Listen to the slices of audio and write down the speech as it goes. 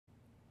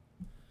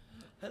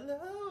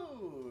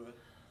Hello.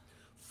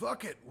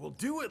 Fuck it, we'll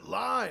do it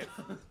live.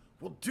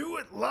 We'll do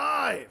it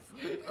live.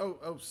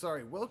 Oh,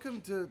 sorry. Welcome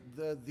to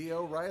the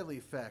O'Reilly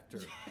Factor.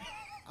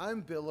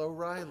 I'm Bill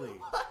O'Reilly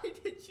Why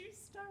did you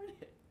start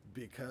it?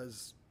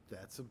 because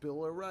that's a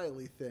Bill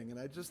O'Reilly thing, and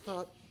I just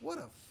thought, what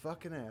a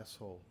fucking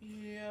asshole.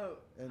 Yeah.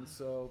 And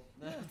so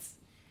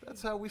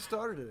That's how we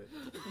started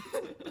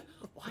it.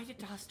 Why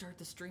did I start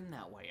the stream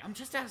that way? I'm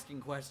just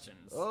asking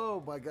questions.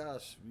 Oh my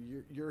gosh,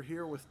 you're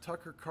here with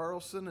Tucker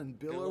Carlson and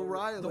Bill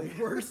O'Reilly.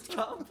 The worst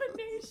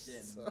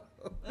combination. So-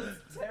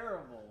 That's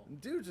terrible.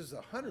 Dude is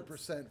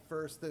 100%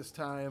 first this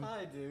time.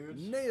 Hi, dude.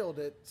 Nailed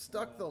it.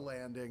 Stuck the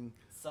landing.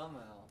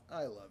 Somehow.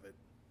 I love it.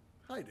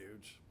 Hi,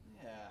 dude.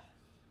 Yeah.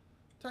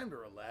 Time to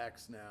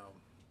relax now.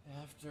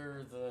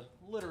 After the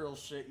literal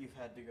shit you've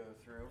had to go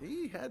through.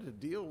 He had to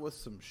deal with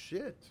some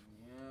shit.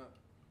 Yeah.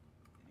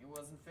 It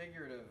wasn't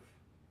figurative.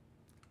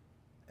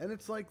 And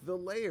it's like the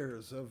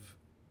layers of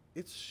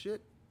it's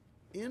shit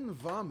in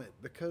vomit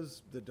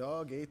because the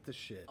dog ate the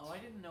shit. Oh, I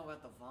didn't know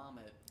about the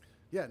vomit.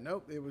 Yeah,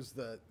 nope, it was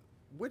the...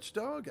 Which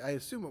dog? I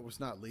assume it was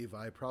not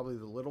Levi, probably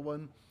the little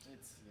one.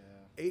 It's, yeah.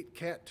 Ate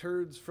cat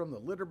turds from the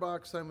litter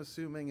box, I'm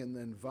assuming, and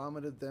then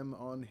vomited them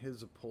on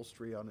his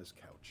upholstery on his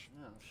couch.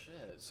 Oh,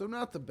 shit. So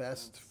not the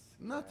best,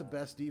 the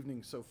best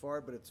evening so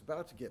far, but it's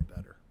about to get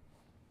better.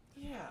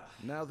 Yeah.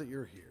 Now that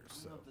you're here, I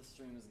don't know so if this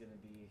stream is gonna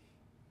be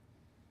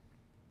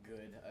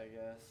good, I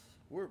guess.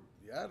 we're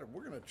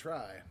gonna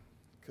try,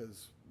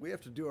 because we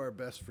have to do our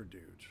best for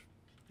Dooge.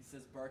 He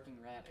says barking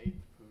rat ate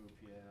the poop,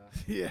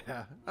 yeah.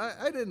 Yeah,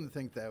 I didn't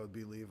think that would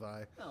be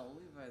Levi. No,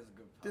 Levi's a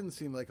good pup. Didn't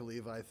seem like a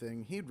Levi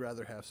thing. He'd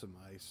rather have some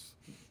ice.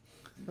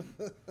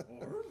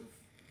 Or?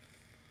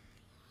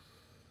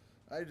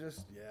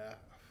 Yeah.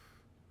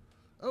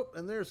 Oh,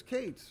 and there's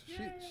Kate.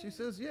 Yay. She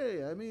says,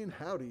 "Yay!" I mean,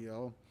 howdy,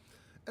 y'all.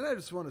 And I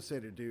just want to say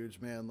to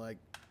Dooge, man, like,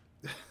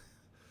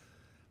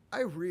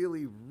 I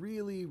really,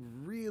 really,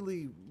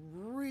 really,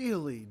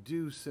 really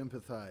do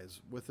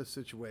sympathize with the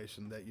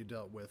situation that you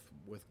dealt with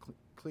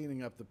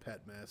cleaning up the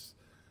pet mess,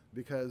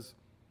 because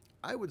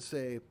I would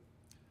say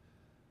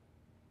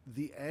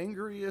the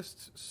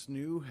angriest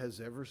Snoo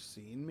has ever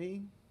seen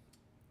me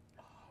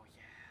Oh,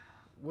 yeah.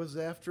 was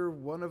after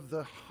one of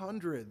the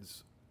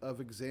hundreds of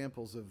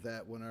examples of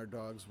that when our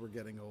dogs were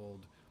getting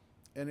old.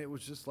 And it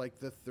was just like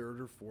the third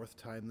or fourth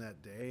time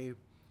that day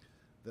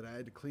that I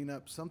had to clean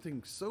up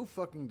something so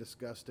fucking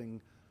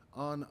disgusting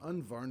on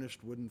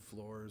unvarnished wooden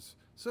floors.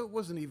 So it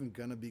wasn't even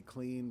gonna be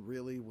clean,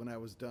 really. When I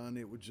was done,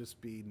 it would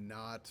just be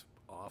not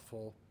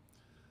awful.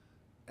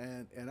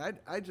 And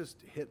I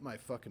just hit my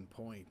fucking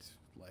point.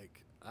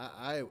 Like,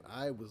 I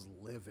was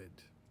livid.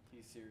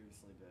 He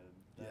seriously did.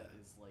 That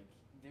Yeah. is like,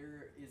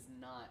 there is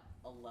not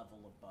a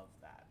level above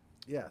that.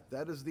 Yeah,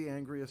 that is the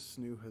angriest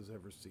Snoo has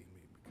ever seen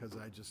me, because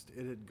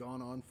it had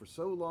gone on for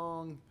so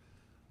long,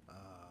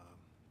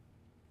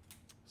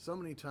 so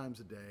many times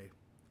a day,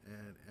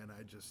 and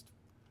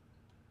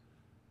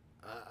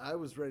I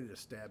was ready to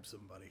stab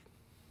somebody.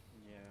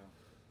 Yeah.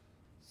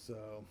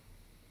 So,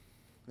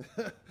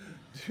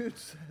 dude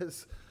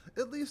says,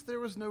 at least there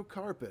was no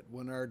carpet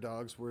when our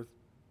dogs were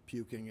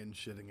puking and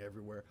shitting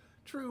everywhere.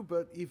 True,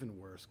 but even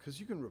worse, because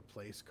you can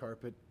replace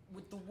carpet.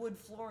 With the wood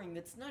flooring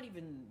that's not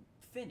even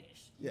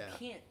finished. You Yeah.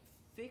 can't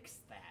fix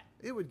that.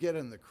 It would get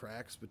in the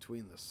cracks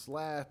between the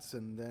slats,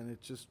 and then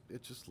it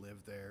just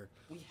lived there.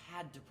 We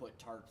had to put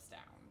tarps down.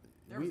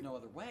 There was no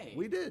other way.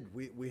 We did.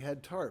 We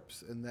had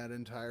tarps in that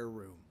entire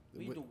room.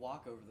 We had to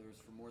walk over those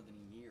for more than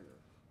a year.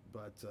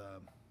 But,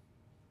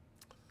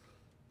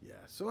 yeah.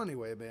 So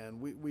anyway, man,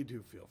 we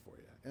do feel for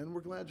you. And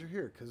we're glad you're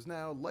here, because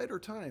now lighter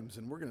times,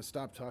 and we're going to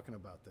stop talking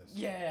about this.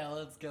 Yeah,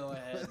 let's go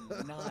ahead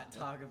and not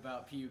talk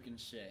about puke and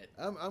shit.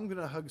 I'm going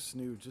to hug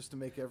Snoo just to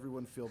make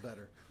everyone feel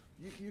better.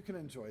 You can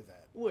enjoy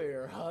that.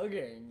 We're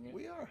hugging.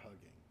 We are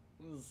hugging.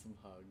 This is some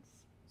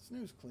hugs.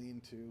 Snoo's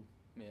clean, too.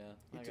 Yeah,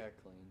 I got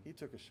clean. He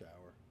took a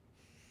shower.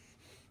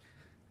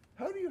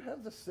 How do you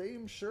have the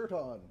same shirt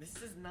on? This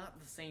is not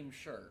the same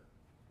shirt.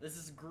 This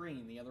is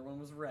green. The other one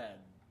was red.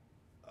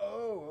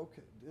 Oh,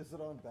 okay. Is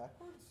it on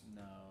backwards?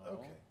 No.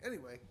 Okay.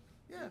 Anyway,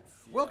 yeah. It's-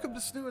 Welcome yeah.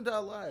 to Snoo and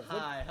Dot Live.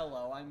 Hi,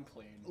 hello, I'm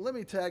clean. Let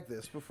me tag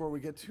this before we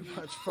get too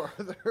much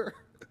farther.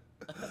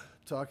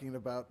 Talking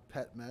about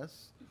pet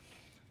mess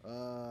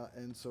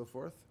and so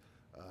forth.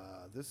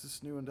 This is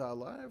Snoo and Dot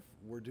Live.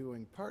 We're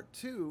doing part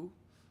 2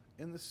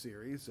 in the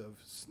series of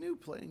Snoo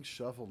playing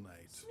Shovel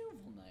Knight.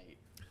 Snoovel night.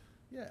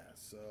 Yeah,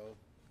 so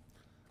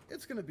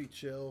it's going to be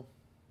chill.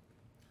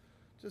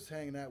 Just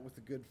hanging out with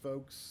the good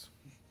folks.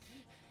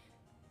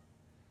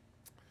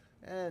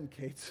 And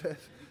Kate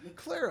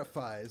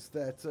clarifies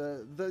that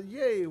the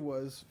yay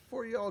was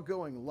for y'all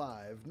going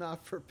live,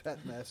 not for pet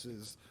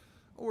messes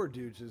or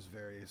Dooge's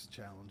various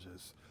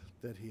challenges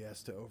that he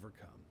has to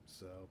overcome.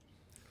 So,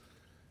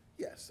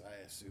 yes,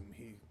 I assume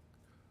he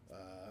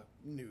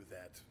knew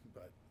that,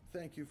 but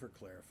thank you for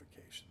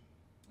clarification.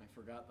 I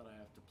forgot that I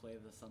have to play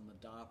this on the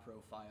DA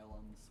profile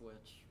on the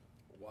Switch.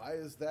 Why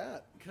is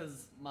that?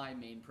 Because my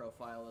main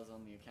profile is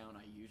on the account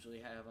I usually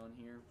have on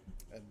here.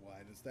 And why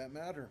does that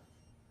matter?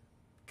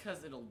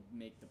 Because it'll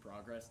make the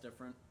progress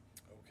different.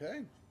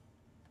 Okay.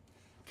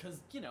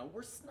 Because,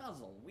 we're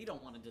Snuzzle. We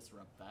don't want to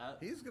disrupt that.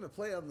 He's going to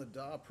play on the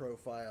DAW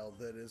profile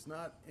that is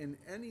not in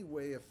any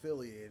way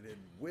affiliated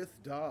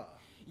with DAW.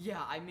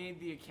 Yeah, I made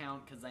the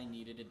account because I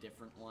needed a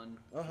different one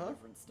for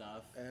different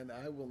stuff. And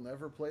I will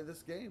never play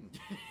this game.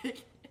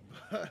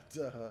 But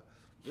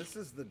this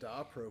is the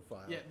DAW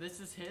profile. Yeah, this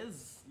is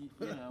his,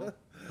 you know.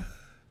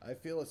 I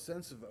feel a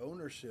sense of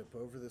ownership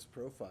over this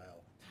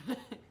profile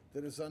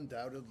that is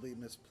undoubtedly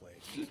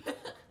misplaced.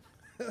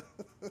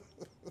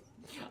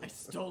 I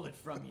stole it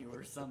from you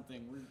or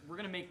something. We're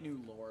gonna make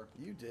new lore.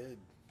 You did.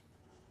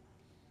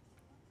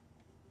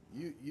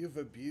 You've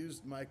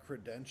abused my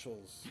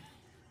credentials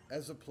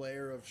as a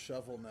player of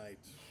Shovel Knight.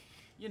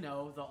 You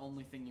know, the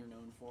only thing you're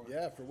known for.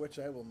 Yeah, for which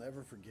I will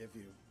never forgive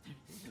you.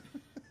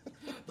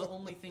 The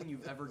only thing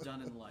you've ever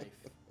done in life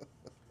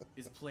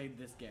is played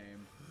this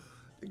game.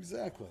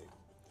 Exactly.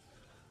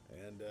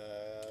 And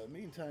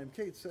meantime,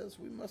 Kate says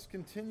we must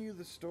continue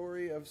the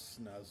story of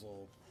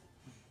Snuzzle.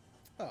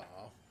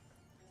 Aw.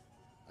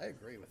 I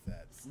agree with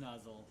that.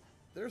 Snuzzle.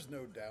 There's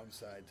no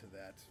downside to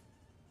that.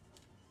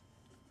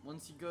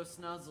 Once you go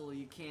Snuzzle,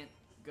 you can't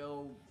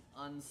go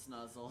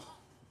unsnuzzle.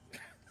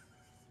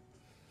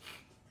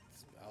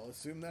 I'll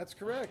assume that's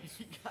correct.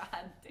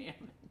 God damn it.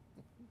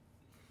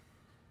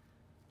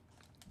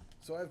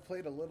 So I've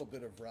played a little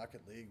bit of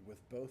Rocket League with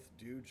both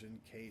Dooge and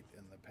Kate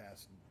in the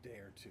past day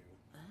or two.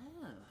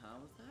 Oh, how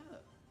was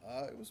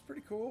that? It was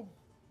pretty cool.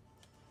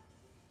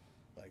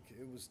 Like,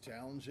 it was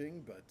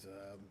challenging, but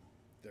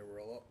there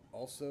were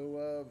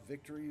also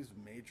victories,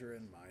 major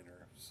and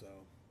minor. So,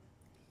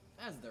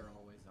 as there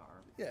always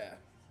are. yeah.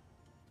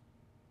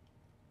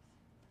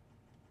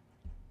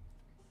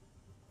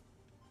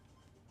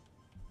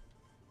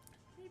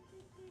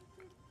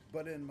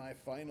 But in my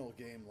final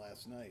game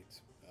last night,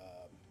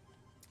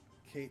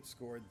 Kate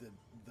scored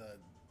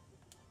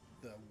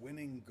the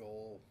winning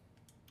goal.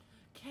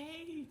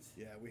 Kate!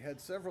 Yeah, we had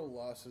several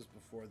losses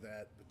before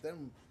that, but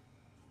then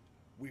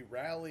we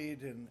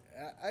rallied, and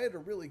I had a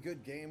really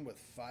good game with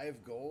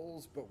 5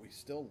 goals, but we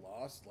still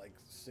lost like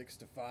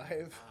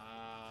 6-5.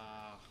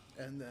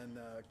 And then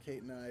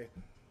Kate and I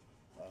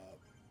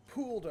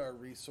pooled our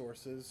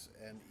resources,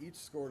 and each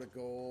scored a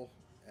goal.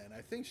 And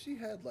I think she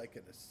had like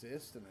an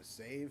assist and a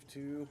save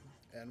too,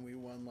 and we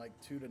won like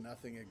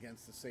 2-0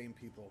 against the same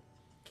people.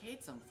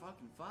 Kate's on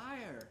fucking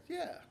fire.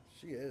 Yeah,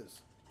 she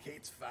is.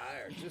 Kate's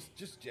fire.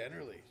 Just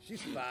generally,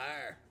 she's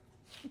fire.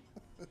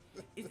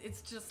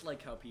 It's just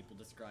like how people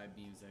describe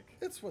music.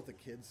 It's what the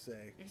kids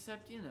say.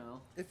 Except,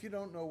 If you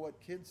don't know what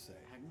kids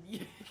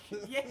say.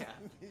 Yeah.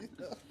 You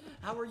know?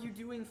 How are you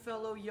doing,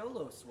 fellow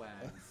YOLO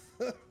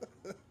swags?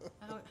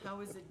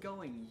 How is it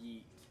going,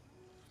 yeet?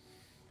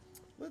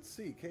 Let's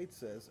see, Kate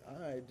says,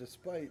 I,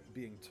 despite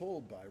being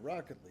told by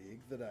Rocket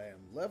League that I am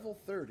level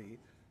 30,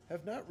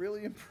 have not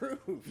really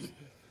improved.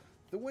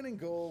 The winning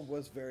goal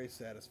was very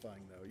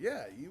satisfying, though.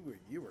 Yeah,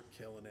 you were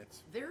killing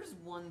it. There's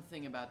one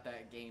thing about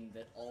that game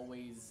that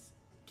always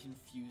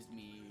confused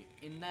me,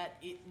 in that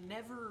it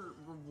never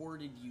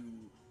rewarded you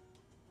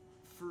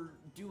for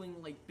doing,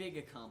 like, big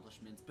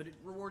accomplishments, but it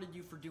rewarded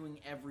you for doing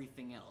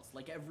everything else.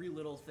 Like, every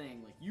little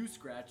thing. Like, you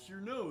scratched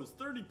your nose,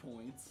 30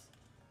 points.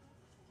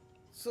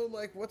 So,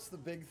 like, what's the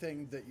big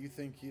thing that you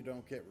think you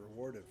don't get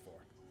rewarded for?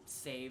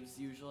 Saves,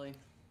 usually.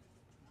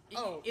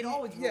 It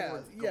always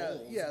rewards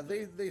goals. Yeah,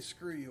 they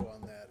screw you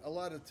on that. A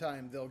lot of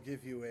time they'll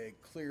give you a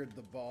cleared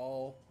the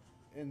ball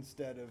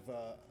instead of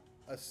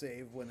a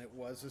save when it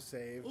was a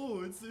save.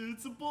 Oh,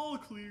 it's a ball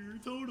clear,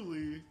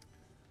 totally.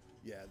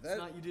 Yeah, It's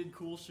not you did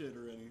cool shit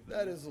or anything.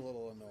 that is a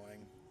little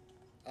annoying.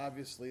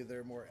 Obviously,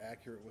 they're more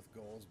accurate with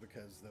goals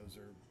because those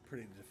are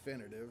pretty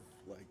definitive.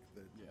 Like,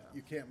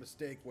 you can't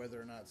mistake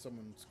whether or not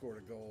someone scored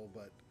a goal,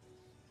 but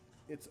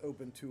it's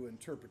open to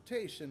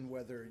interpretation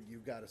whether you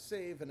got a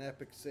save, an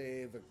epic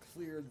save, a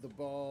cleared the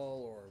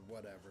ball, or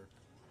whatever.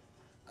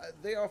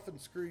 They often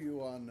screw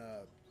you on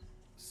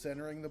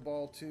centering the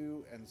ball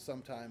too, and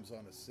sometimes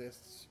on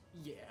assists.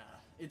 Yeah,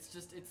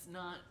 it's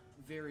not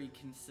very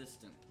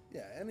consistent.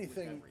 Yeah,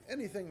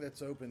 anything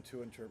that's open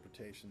to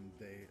interpretation,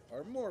 they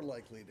are more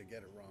likely to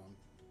get it wrong.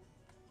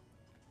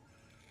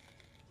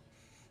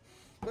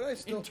 But I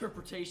still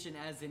interpretation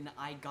as in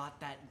I got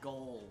that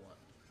goal.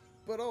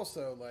 But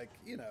also, like,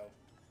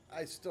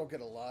 I still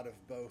get a lot of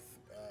both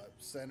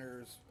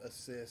centers,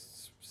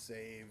 assists,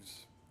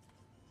 saves,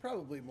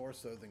 probably more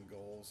so than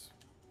goals.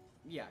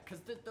 Yeah, because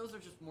those are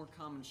just more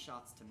common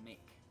shots to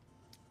make.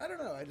 I don't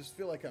know, I just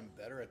feel like I'm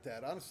better at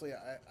that. Honestly,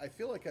 I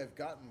feel like I've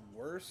gotten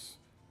worse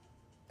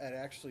at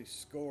actually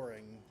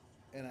scoring,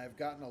 and I've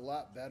gotten a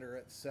lot better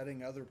at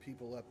setting other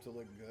people up to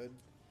look good.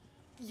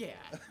 Yeah,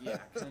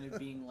 kind of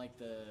being like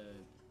the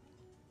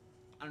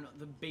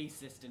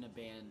bassist in a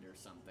band or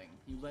something.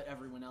 You let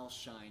everyone else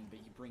shine, but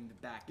you bring the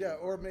back. Yeah,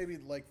 or maybe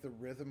like the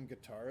rhythm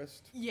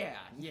guitarist. Yeah,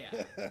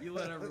 you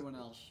let everyone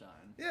else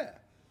shine. Yeah,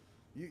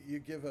 you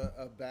give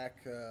a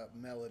back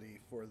melody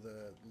for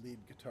the lead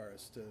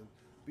guitarist to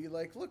be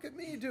like, look at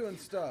me doing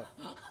stuff.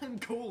 I'm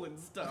cool and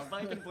stuff.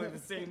 I can play the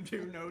same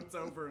 2 notes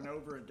over and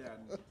over again.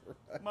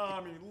 Right.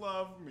 Mommy,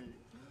 love me.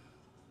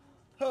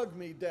 Hug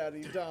me,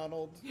 Daddy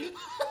Donald.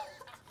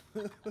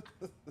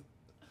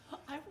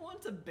 I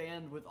want a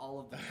band with all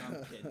of the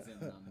Trump kids in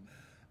them.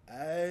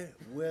 I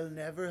will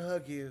never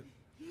hug you.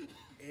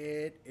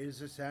 It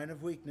is a sign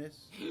of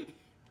weakness.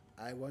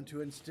 I want to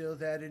instill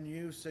that in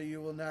you so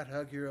you will not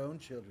hug your own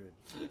children.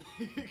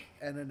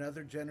 And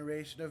another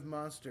generation of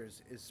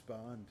monsters is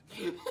spawned.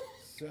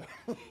 So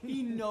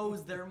He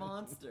knows they're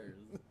monsters.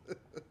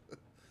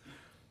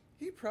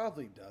 he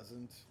probably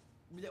doesn't.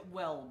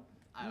 Well,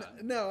 I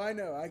don't No, I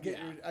know. I get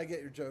Yeah. I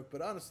get your joke,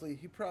 but honestly,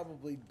 he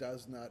probably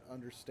does not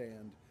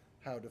understand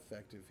how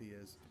defective he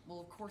is. Well,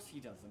 of course he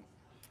doesn't.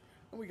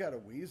 And we got a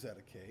wheeze out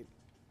of Kate.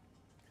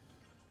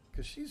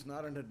 Because she's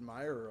not an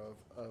admirer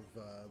of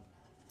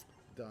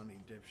Donnie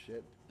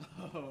Dipshit.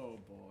 Oh,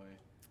 boy.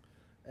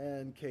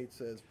 And Kate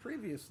says,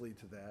 previously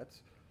to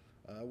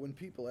that, when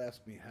people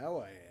ask me how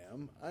I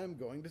am, I'm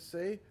going to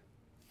say,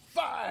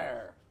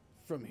 fire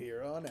from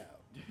here on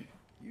out.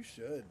 You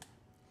should.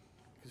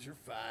 Because you're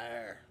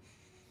fire.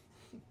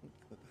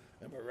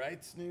 Am I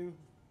right, Snoo?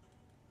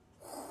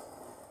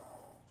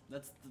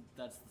 That's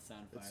the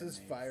sound fire It's his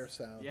makes. fire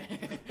sound. Yeah.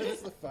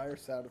 It's the fire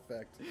sound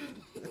effect.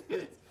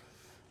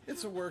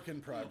 It's a work in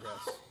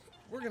progress.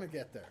 We're going to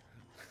get there.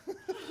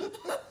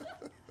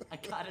 I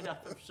got it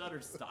up of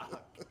Shutterstock.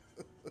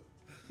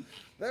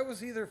 That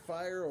was either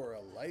fire or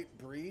a light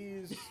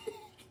breeze.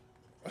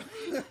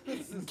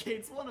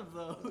 Kate's one of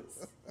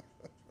those.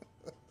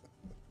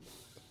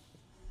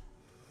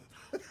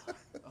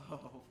 Oh,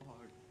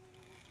 fuck.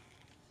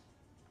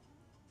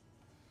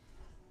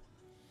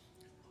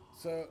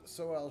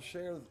 So I'll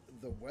share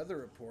the weather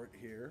report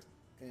here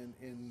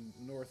in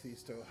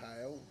Northeast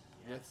Ohio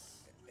Yes.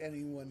 with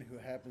anyone who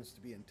happens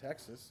to be in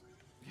Texas.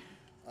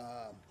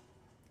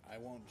 I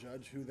won't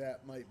judge who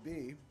that might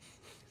be,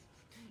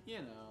 You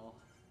know.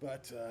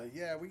 but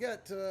yeah, we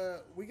got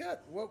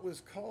what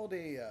was called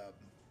a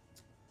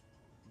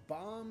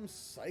bomb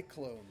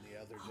cyclone the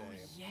other Oh, day.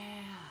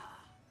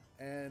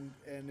 yeah. And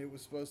it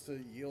was supposed to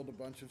yield a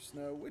bunch of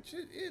snow, which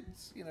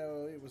it's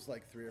it was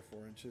like 3 or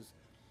 4 inches,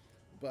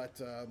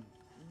 but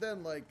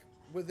then like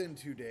within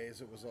 2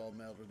 days it was all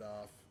melted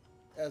off.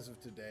 As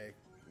of today,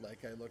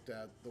 like I looked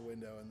out the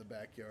window and the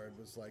backyard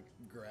was like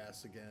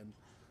grass again,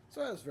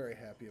 so I was very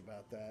happy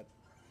about that.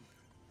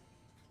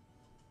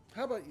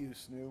 How about you,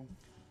 Snoo?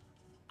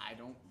 I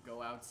don't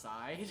go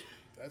outside.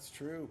 That's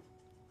true.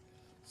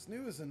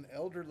 Snoo is an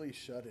elderly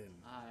shut-in.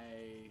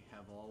 I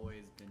have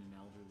always been an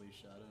elderly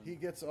shut-in. He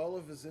gets all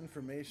of his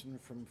information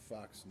from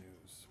Fox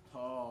News.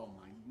 Oh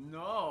my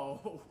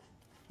no.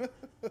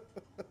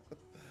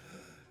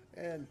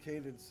 And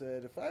Kate had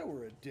said, if I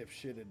were a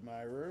dipshit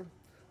admirer,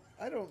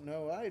 I don't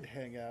know I'd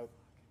hang out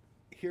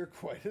here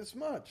quite as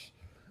much.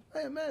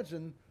 I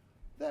imagine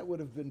that would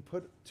have been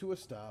put to a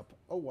stop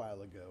a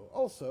while ago.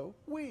 Also,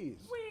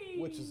 wheeze,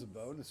 which is a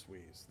bonus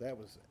wheeze. That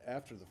was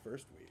after the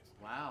first wheeze.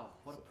 Wow,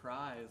 what a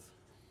prize.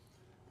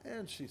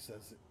 And she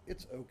says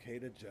it's okay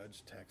to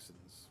judge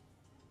Texans.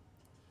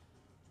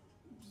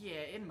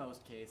 Yeah, in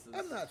most cases.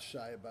 I'm not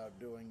shy about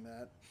doing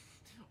that,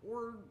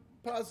 Or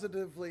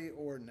positively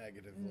or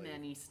negatively.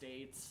 many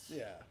states.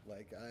 Yeah,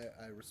 like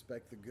I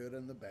respect the good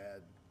and the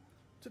bad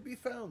to be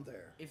found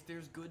there. If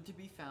there's good to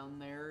be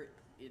found there,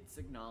 it's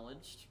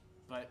acknowledged.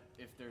 But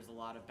if there's a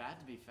lot of bad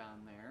to be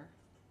found there,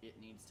 it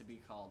needs to be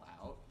called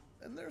out.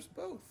 And there's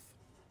both.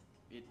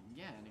 And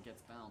it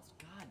gets balanced.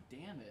 God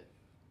damn it.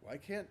 Why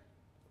can't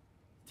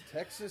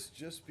Texas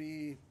just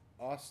be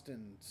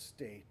Austin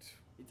State?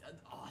 It's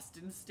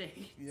Austin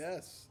State.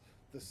 Yes,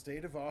 the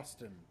state of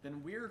Austin.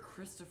 Then we're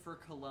Christopher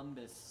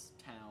Columbus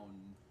town.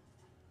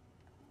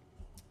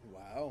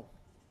 Wow.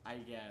 I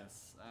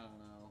guess. I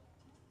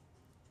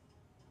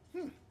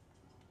don't know.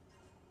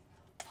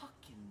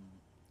 Fucking.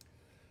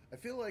 I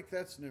feel like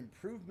that's an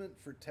improvement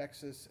for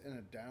Texas and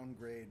a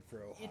downgrade for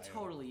Ohio. It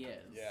totally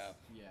is. Yeah.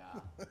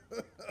 Yeah.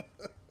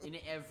 In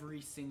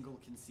every single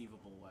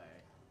conceivable way.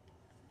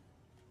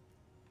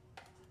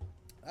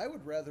 I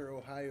would rather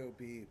Ohio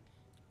be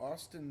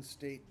Austin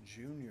State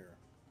Junior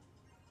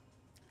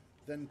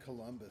than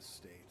Columbus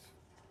State.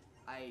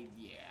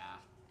 Yeah.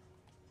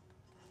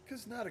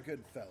 Because not a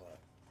good fella,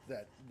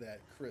 that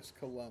Chris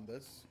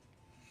Columbus.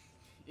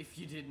 If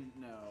you didn't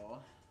know,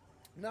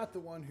 Not the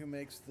one who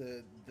makes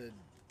the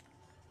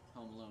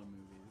Home Alone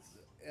movies.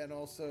 and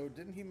also,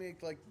 didn't he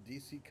make like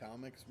DC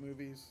Comics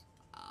movies?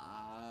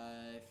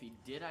 If he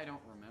did, I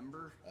don't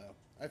remember.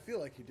 I feel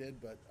like he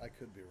did, but I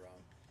could be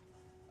wrong.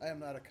 I am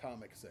not a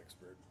comics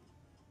expert.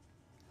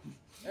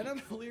 And I'm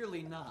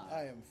Clearly not.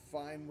 I am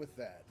fine with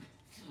that.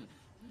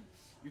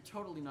 You're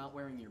totally not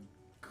wearing your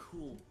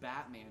cool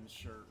Batman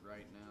shirt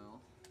right now.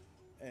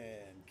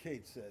 And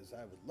Kate says,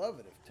 I would love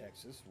it if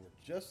Texas were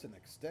just an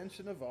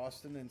extension of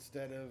Austin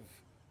instead of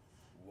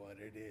what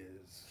it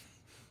is.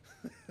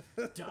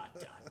 Dot,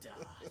 dot,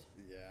 dot.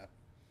 Yeah.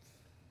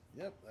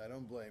 Yep, I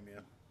don't blame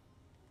you.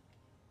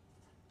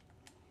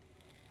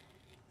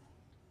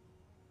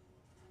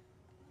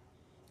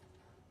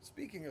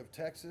 Speaking of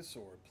Texas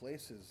or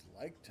places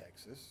like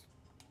Texas,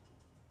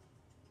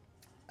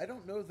 I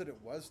don't know that it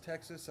was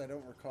Texas. I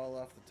don't recall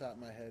off the top of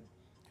my head.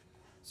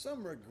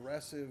 some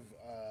regressive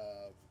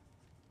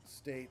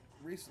state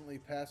recently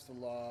passed a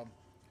law.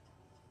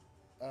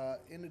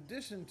 In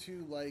addition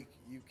to, like,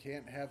 you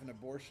can't have an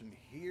abortion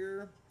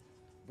here,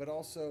 but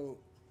also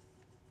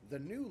the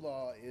new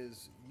law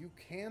is you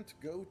can't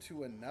go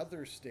to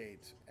another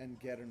state and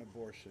get an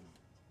abortion.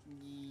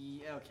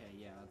 Yeah, okay,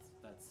 yeah,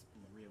 that's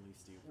really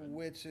stupid.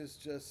 Which is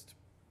just,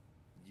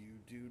 you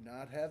do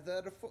not have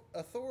that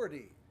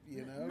authority,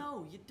 you know?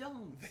 No, you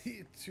don't.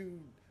 To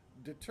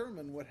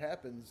determine what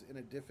happens in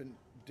a different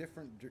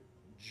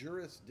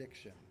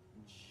jurisdiction.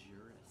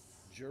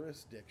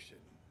 Jurisdiction.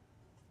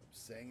 I'm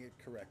saying it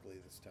correctly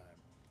this time.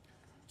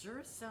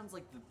 Juris sounds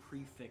like the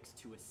prefix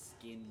to a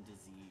skin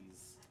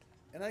disease.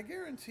 And I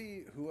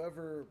guarantee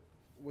whoever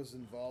was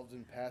involved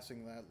in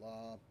passing that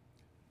law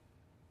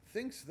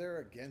thinks they're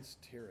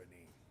against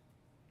tyranny.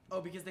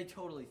 Oh, because they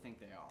totally think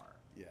they are.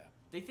 Yeah.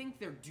 They think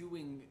they're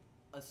doing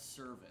a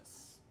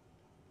service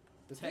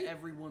to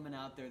every woman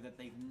out there that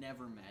they've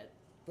never met.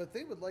 But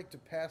they would like to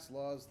pass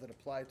laws that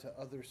apply to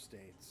other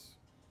states.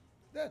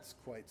 That's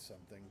quite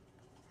something.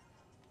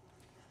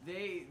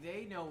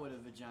 They know what a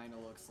vagina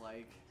looks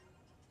like.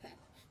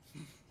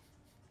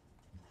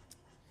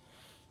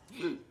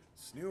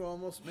 Snoo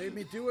almost made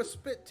me do a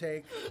spit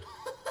take.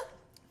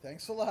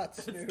 Thanks a lot,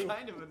 Snoo. It's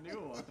kind of a new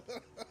one.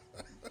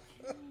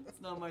 It's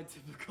not my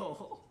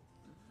typical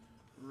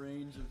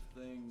range of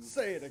things.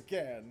 Say it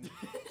again.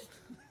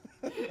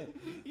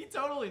 He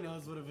totally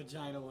knows what a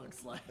vagina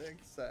looks like.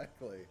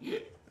 Exactly.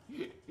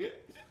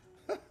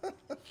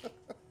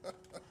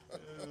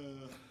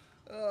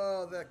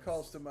 Oh, that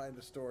calls to mind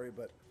a story,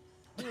 but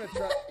I'm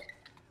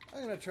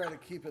gonna try to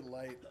keep it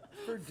light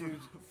for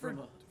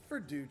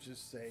Dooch's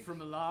sake.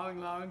 From a long,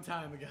 long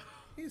time ago.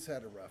 He's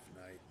had a rough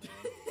night,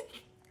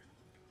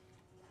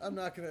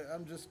 man.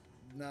 I'm just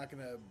not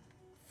gonna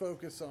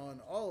focus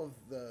on all of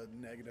the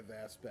negative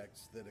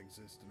aspects that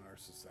exist in our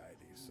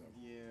society. So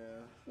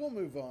yeah, we'll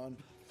move on.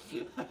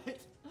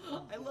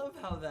 I love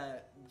how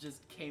that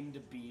just came to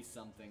be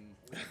something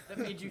that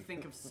made you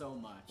think of so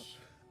much.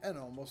 And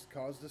almost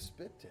caused a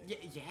spit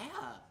take. Yeah,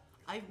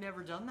 I've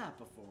never done that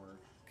before.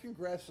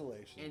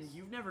 Congratulations. And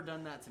you've never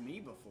done that to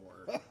me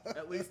before,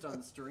 at least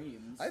on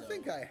stream. So. I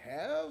think I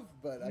have,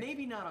 but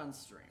maybe not on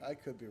stream. I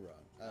could be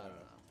wrong. I don't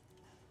know.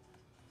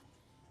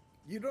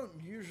 You don't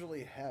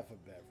usually have a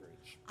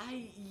beverage.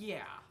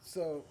 Yeah.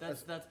 So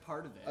that's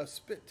part of it. A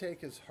spit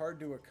take is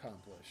hard to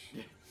accomplish.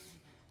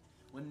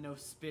 When no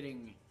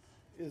spitting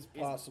is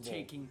possible.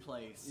 Taking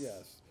place.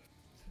 Yes.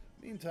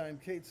 Meantime,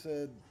 Kate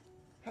said,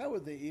 how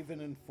would they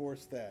even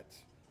enforce that?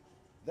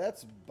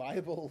 That's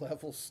Bible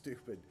level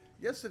stupid.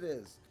 Yes, it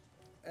is.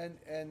 And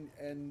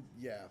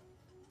yeah.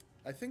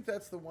 I think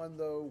that's the one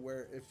though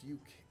where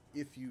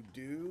if you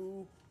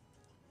do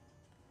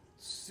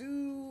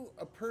sue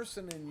a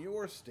person in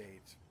your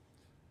state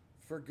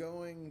for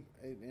going,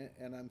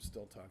 and I'm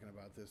still talking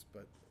about this,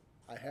 but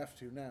I have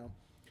to now.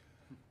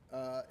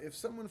 If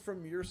someone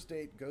from your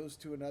state goes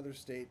to another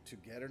state to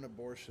get an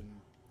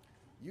abortion,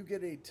 you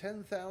get a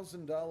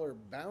 $10,000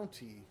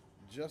 bounty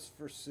just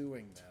for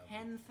suing them.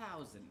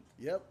 10,000.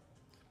 Yep.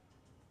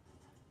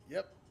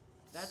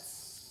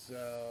 That's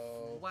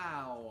so.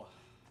 Wow.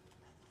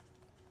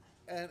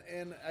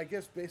 And I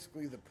guess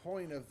basically the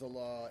point of the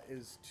law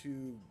is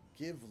to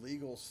give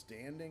legal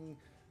standing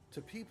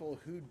to people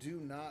who do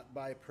not,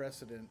 by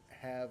precedent,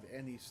 have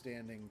any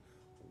standing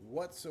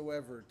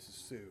whatsoever to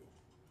sue,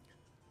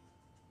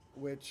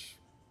 which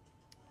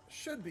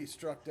should be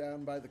struck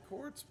down by the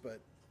courts,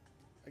 but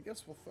I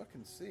guess we'll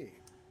fucking see.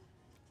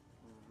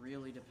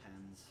 Really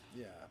depends.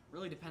 Yeah.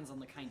 Really depends on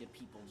the kind of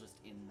people just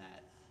in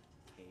that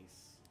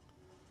case.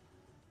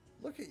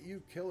 Look at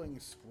you killing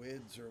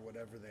squids or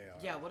whatever they are.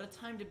 Yeah, what a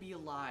time to be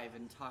alive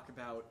and talk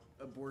about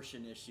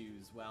abortion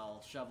issues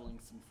while shoveling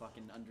some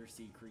fucking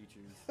undersea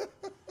creatures.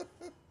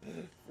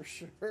 For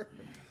sure.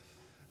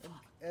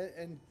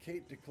 And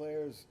Kate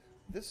declares,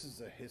 this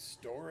is a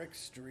historic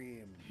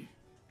stream.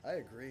 I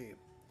agree.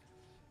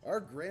 Our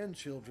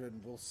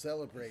grandchildren will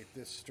celebrate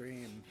this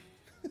stream.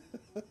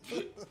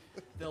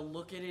 They'll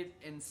look at it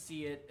and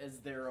see it as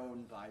their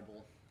own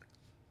Bible.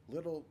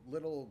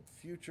 Little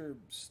future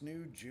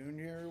Snoo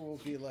Jr.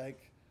 will be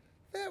like,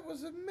 that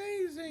was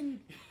amazing,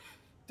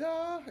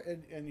 duh,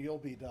 and you'll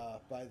be duh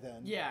by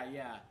then.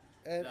 Yeah.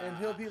 And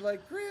he'll be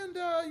like,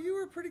 Granda, you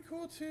were pretty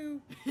cool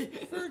too,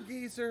 for a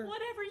geezer.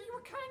 Whatever, you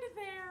were kind of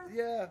there.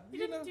 Yeah. You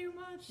didn't do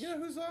much. You know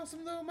who's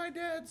awesome though? My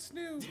dad,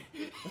 Snoo.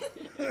 He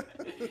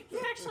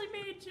actually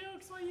made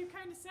jokes while you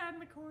kind of sat in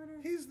the corner.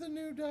 He's the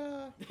new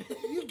duh.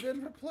 You've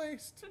been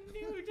replaced. The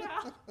new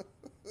duh.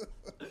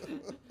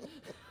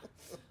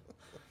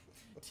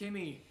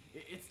 Timmy,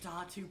 it's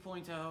Da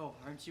 2.0.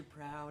 Aren't you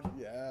proud?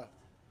 Yeah.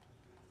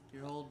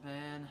 Your old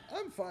man.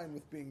 I'm fine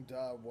with being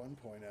Da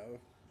 1.0.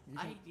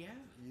 Yeah.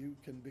 You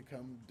can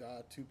become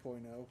Da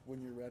 2.0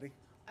 when you're ready.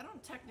 I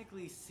don't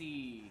technically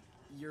see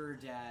your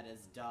dad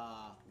as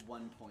Da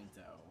 1.0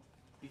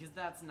 because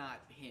that's not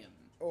him.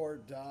 Or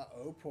Da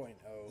 0.0.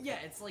 Yeah,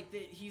 it's like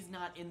he's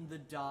not in the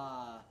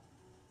Da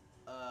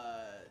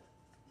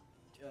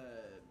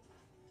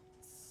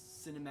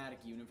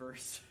cinematic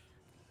universe.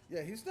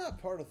 Yeah, he's not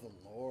part of the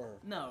lore.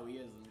 No, he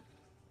isn't.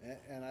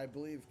 And I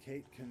believe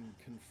Kate can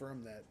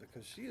confirm that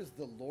because she is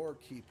the lore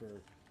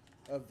keeper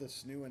of the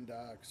Snoo and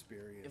Da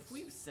experience. If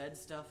we've said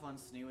stuff on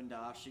Snoo and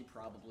Da, she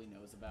probably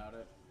knows about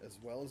it. As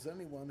well as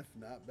anyone, if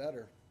not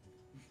better.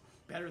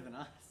 Better than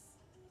us.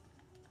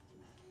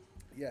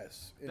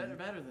 Yes.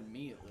 Better than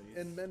me, at least.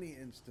 In many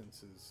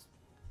instances.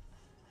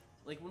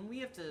 Like, when we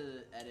have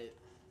to edit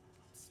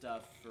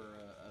stuff for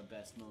a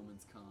Best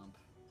Moments comp,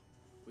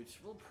 which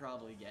we'll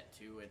probably get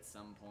to at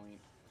some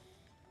point.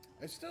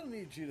 I still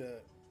need you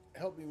to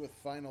help me with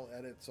final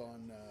edits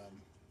on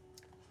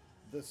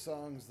the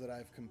songs that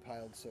I've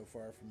compiled so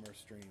far from our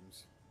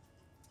streams.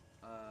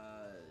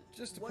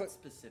 Just to what put,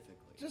 specifically?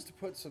 Just to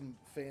put some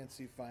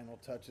fancy final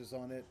touches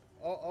on it.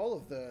 All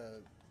of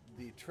the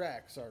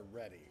tracks are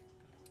ready.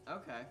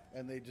 Okay.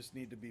 And they just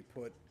need to be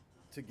put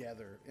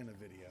together in a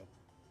video.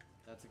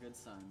 That's a good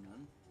sign,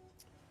 then.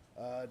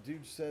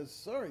 Dude says,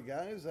 sorry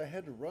guys, I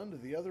had to run to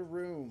the other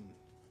room.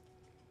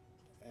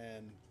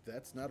 And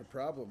that's not a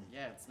problem.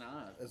 Yeah, it's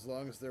not. As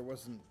long as there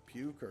wasn't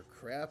puke or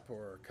crap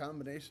or a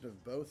combination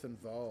of both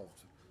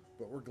involved.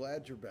 But we're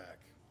glad you're back.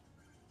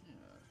 Yeah.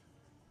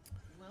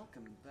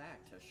 Welcome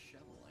back to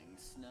Shoveling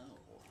Snow.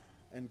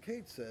 And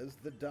Kate says,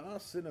 the DA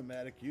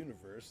cinematic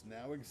universe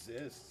now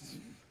exists.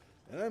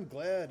 And I'm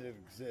glad it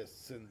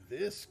exists in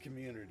this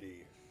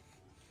community.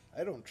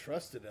 I don't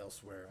trust it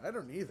elsewhere. I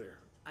don't either.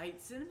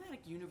 Cinematic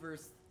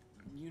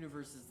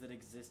universes that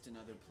exist in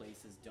other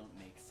places don't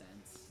make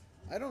sense.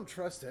 I don't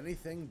trust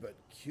anything but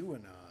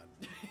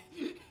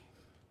QAnon.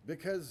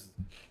 Because,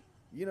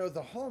 you know,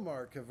 the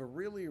hallmark of a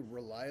really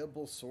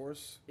reliable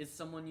source is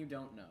someone you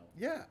don't know.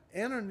 Yeah,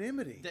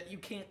 anonymity. That you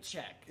can't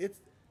check. It's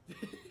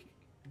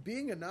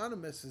being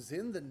anonymous is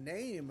in the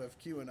name of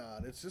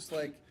QAnon. It's just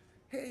like,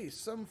 hey,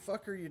 some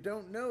fucker you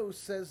don't know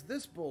says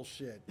this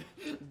bullshit.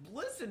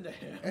 Listen to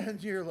him.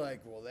 And you're like,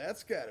 well,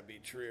 that's got to be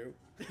true.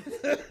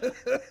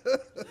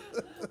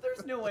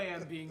 There's no way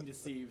I'm being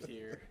deceived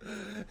here.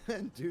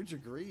 And Dude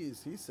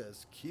agrees. He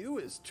says Q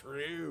is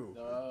true.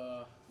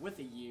 With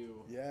a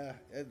U. Yeah,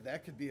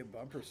 that could be a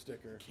bumper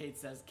sticker. Kate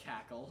says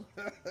cackle.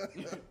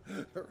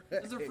 Hooray.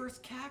 It's her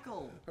first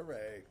cackle.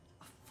 Hooray.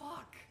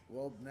 Fuck.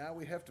 Well, now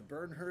we have to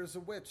burn her as a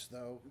witch,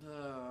 though.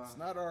 It's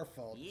not our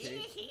fault,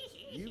 Kate.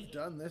 You've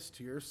done this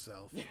to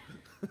yourself.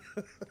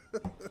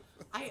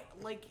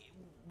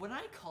 When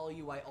I call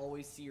you, I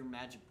always see your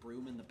magic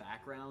broom in the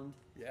background.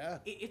 Yeah.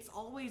 It's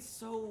always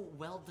so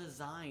well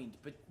designed,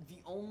 but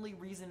the only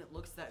reason it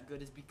looks that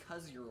good is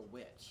because you're a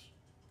witch.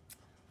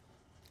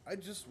 I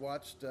just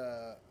watched,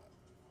 the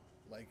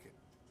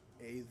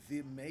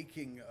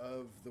making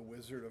of The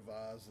Wizard of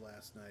Oz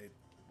last night.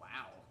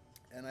 Wow.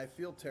 And I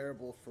feel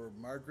terrible for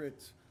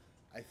Margaret,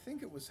 I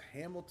think it was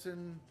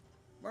Hamilton,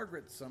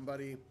 Margaret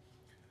somebody,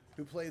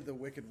 who played the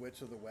Wicked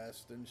Witch of the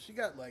West, and she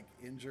got,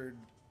 injured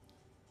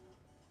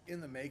in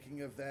the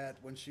making of that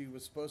when she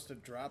was supposed to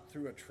drop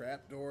through a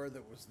trapdoor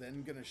that was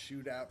then going to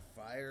shoot out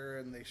fire,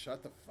 and they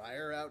shut the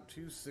fire out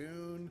too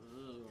soon.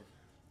 Ugh.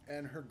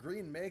 And her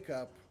green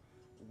makeup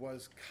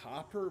was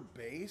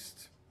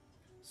copper-based,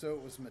 so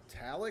it was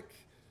metallic,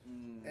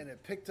 and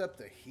it picked up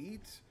the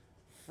heat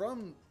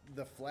from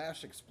the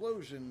flash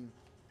explosion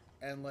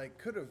and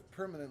could have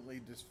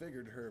permanently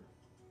disfigured her,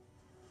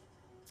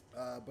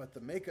 but the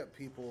makeup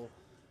people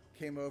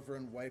came over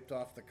and wiped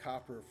off the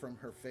copper from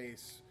her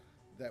face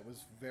that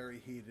was very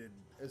heated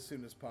as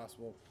soon as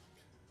possible.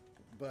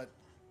 But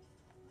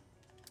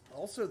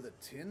also the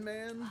Tin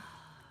Man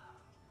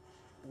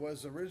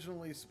was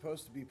originally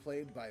supposed to be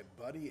played by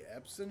Buddy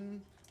Ebsen,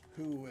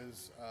 who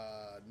was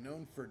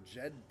known for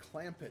Jed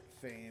Clampett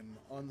fame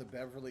on the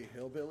Beverly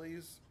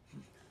Hillbillies.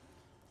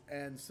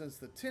 And since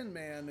the Tin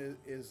Man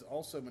is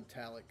also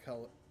metallic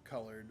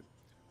colored,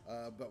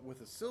 but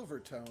with a silver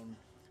tone,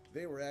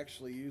 they were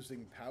actually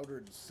using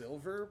powdered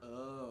silver.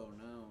 Oh,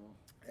 no.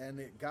 And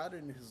it got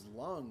in his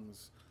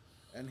lungs,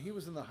 and he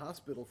was in the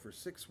hospital for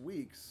 6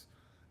 weeks,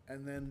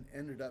 and then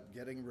ended up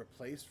getting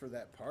replaced for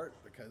that part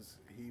because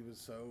he was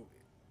so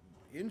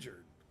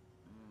injured.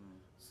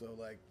 So,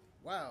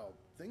 wow,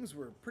 things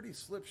were pretty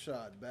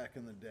slipshod back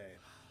in the day.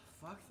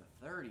 Fuck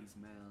the 30s,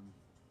 man.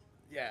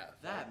 Yeah.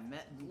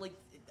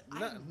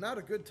 Not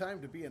a good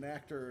time to be an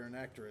actor or an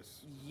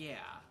actress. Yeah.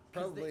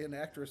 Probably an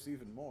actress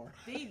even more.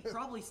 They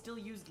probably still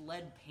used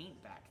lead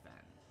paint back then.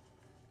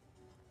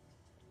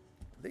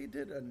 They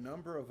did a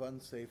number of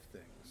unsafe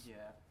things.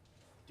 Yeah.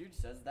 Dude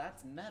says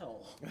that's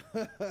metal.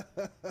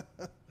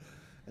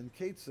 And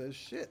Kate says,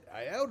 shit,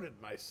 I outed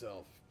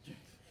myself.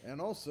 And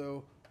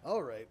also,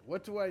 all right,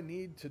 what do I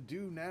need to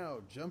do now?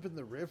 Jump in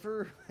the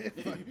river?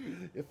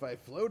 If I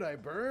float, I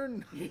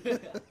burn?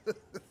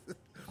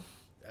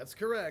 That's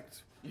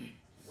correct.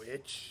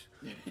 Witch.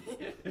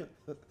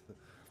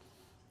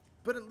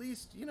 But at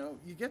least,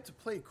 you get to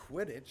play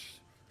Quidditch.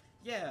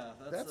 Yeah,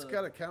 that's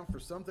got to count for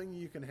something.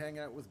 You can hang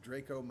out with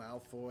Draco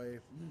Malfoy.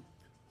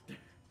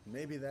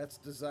 Maybe that's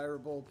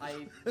desirable.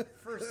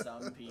 For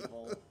some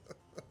people.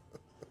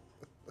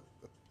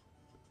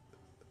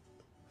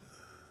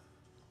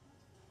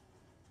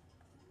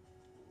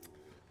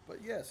 But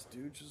But yes,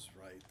 Dooge is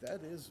right.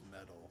 That is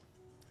metal.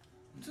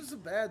 Which is a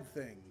bad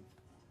thing.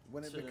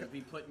 When it To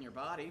be put in your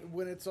body.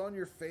 when it's on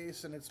your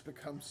face and it's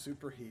become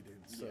superheated.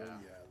 So Yeah.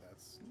 yeah,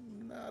 that's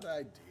not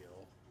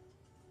ideal.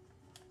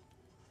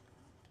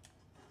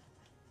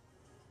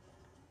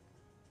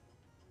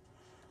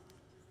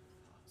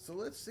 So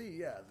let's see.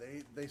 Yeah,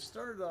 they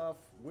started off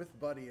with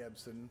Buddy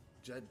Ebsen,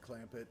 Jed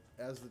Clampett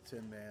as the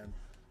Tin Man,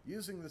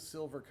 using the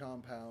silver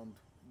compound,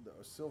 the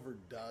silver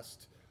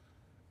dust,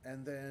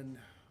 and then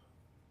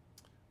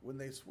when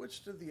they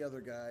switched to the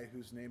other guy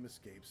whose name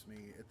escapes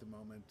me at the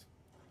moment,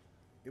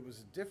 it was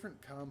a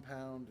different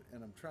compound,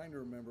 and I'm trying to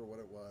remember what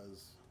it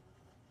was,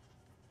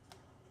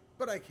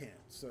 but I can't.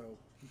 So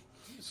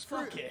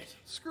Fuck it.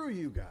 Screw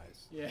you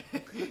guys. Yeah.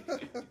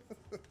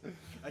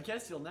 I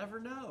guess you'll never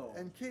know.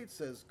 And Kate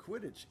says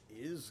Quidditch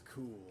is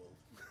cool.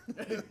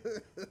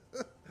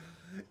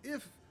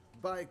 If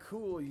by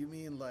cool you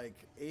mean like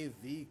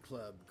AV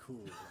Club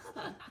cool,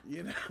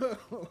 you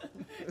know?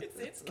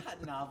 It's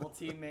got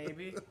novelty,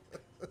 maybe.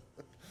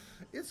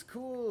 It's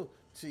cool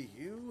to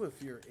you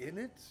if you're in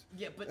it.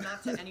 Yeah, but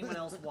not to anyone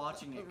else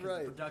watching it, because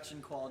Right. the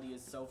production quality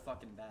is so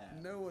fucking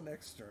bad. No one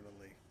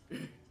externally.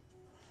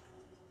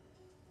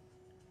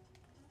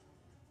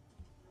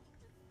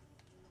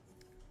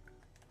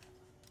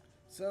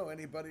 So,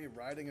 anybody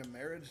riding a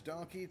marriage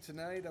donkey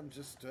tonight? I'm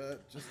just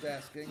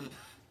asking.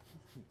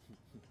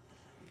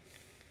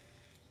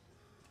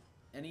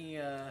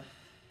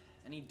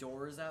 Any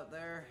doors out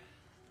there?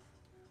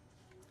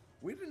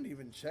 We didn't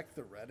even check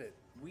the Reddit.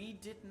 We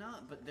did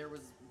not, but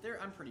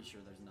I'm pretty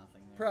sure there's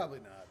nothing there. Probably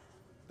not.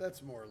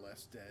 That's more or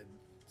less dead,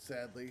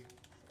 sadly.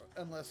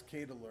 Unless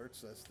Kate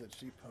alerts us that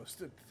she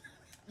posted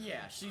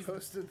Yeah, she's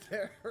posted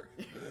there.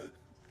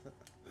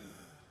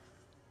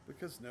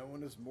 Because no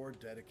one is more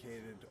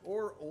dedicated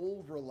or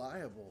old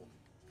reliable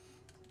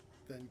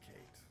than Kate.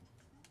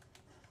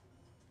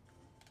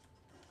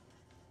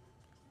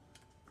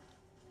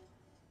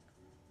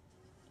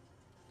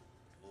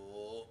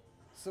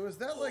 So is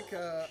that like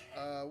a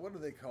what do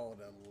they call it?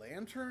 A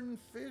lantern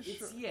fish?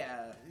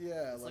 yeah.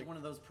 Yeah, It's like one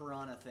of those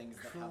piranha things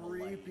that have a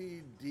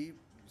creepy, deep,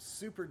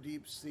 super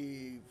deep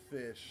sea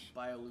fish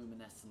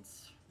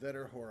bioluminescence. that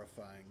are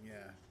horrifying. Yeah.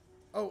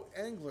 Oh,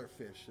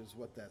 anglerfish is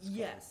what that's called.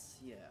 Yes,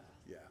 yeah.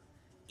 Yeah.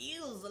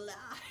 Eels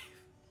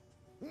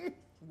alive.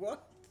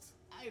 What?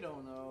 I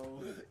don't know.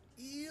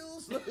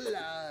 Eels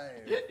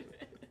alive.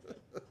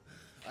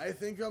 I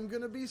think I'm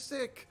gonna be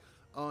sick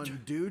on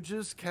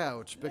Dooge's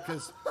couch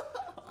because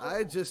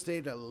I just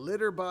ate a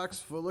litter box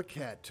full of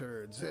cat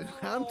turds, and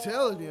I'm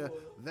telling you,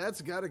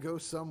 that's got to go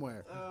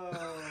somewhere.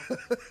 Oh,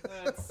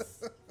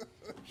 that's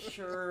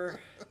sure.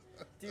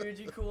 Dude,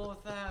 you cool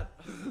with that?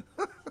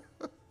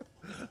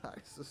 I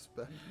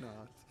suspect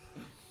not.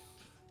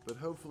 But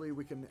hopefully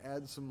we can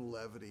add some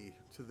levity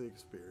to the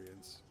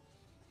experience.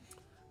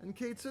 And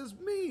Kate says,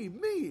 me,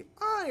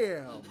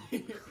 I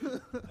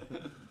am.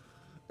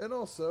 And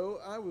also,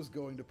 I was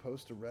going to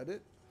post to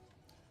Reddit,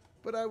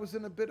 but I was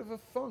in a bit of a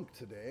funk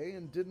today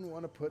and didn't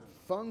want to put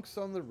funks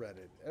on the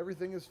Reddit.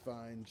 Everything is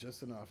fine,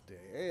 just an off day.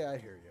 Hey, I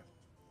hear you.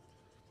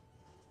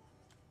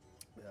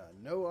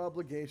 No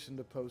obligation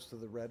to post to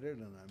the Reddit,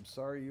 and I'm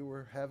sorry you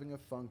were having a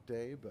funk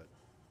day, but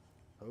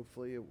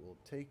hopefully it will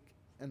take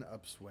an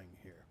upswing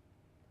here.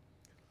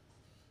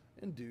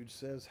 And Dude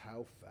says,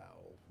 how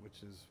foul,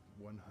 which is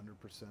 100%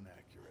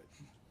 accurate.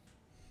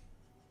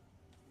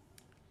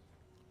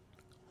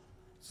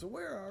 So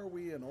where are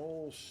we in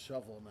old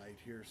Shovel Knight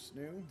here,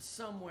 Snoo?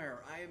 Somewhere.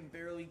 I am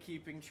barely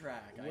keeping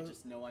track. I What-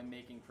 just know I'm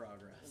making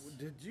progress.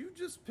 Did you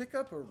just pick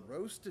up a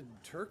roasted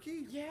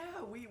turkey?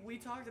 Yeah, we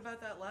talked about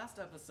that last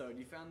episode.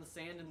 You found the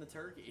sand in the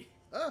turkey.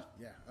 Oh,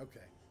 yeah,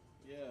 okay.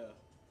 Yeah.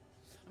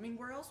 I mean,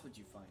 where else would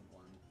you find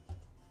one?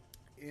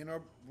 In a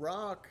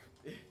rock.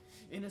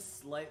 In a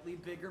slightly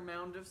bigger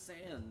mound of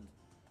sand.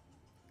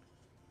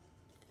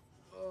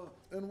 Oh,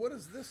 And what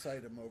is this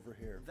item over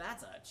here?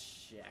 that's a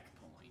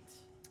checkpoint.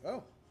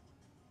 Oh,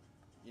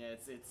 Yeah,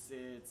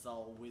 it's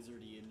all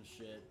wizardy and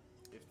shit,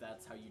 if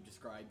that's how you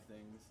describe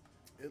things.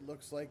 it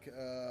looks like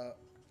a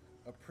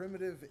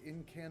primitive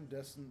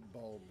incandescent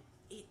bulb.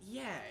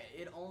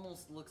 It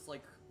almost looks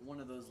like one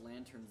of those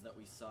lanterns that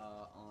we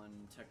saw on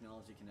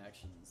Technology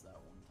Connections that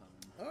one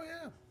time. Oh,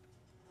 yeah.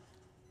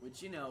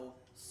 Which,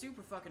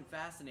 super fucking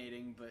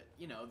fascinating, but,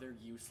 they're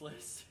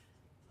useless.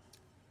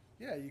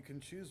 Yeah, you can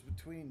choose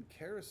between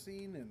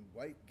kerosene and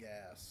white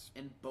gas,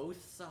 And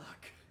both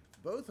suck.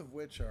 both of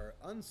which are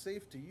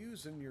unsafe to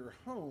use in your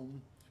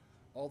home,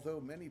 although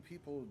many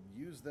people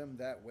use them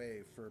that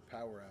way for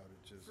power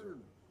outages. For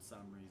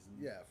some reason.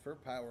 Yeah, for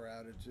power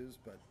outages,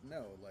 but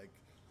no, like,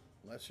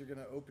 unless you're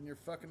going to open your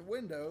fucking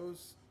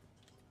windows,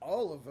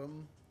 all of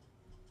them,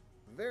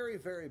 very,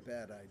 very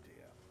bad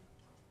idea.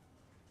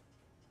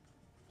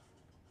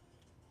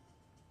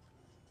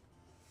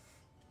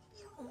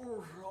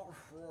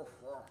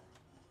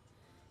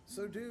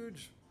 So, dude,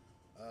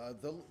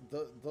 the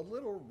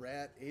little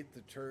rat ate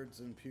the turds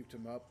and puked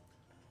him up,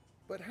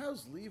 but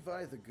how's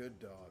Levi the good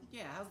dog?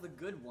 Yeah, how's the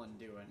good one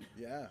doing?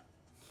 Yeah,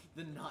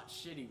 The not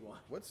shitty one.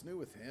 what's new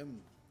with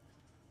him?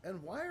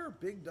 And why are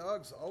big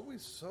dogs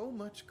always so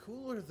much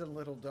cooler than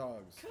little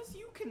dogs? Because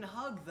you can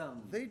hug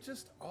them. They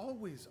just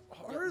always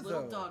Yeah, are,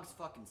 little though. dogs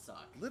fucking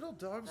suck. Little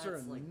dogs are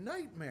That's a like-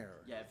 nightmare.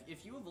 Yeah,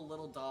 if you have a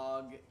little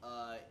dog,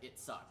 it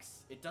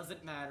sucks. It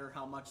doesn't matter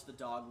how much the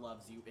dog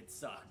loves you, it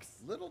sucks.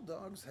 Little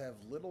dogs have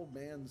little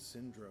man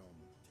syndrome.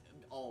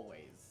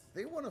 Always.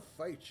 They want to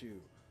fight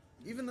you,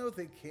 even though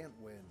they can't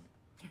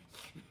win.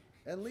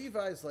 And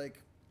Levi's like,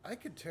 I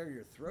could tear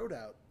your throat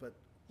out, but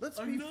let's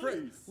I'm be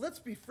nice. Let's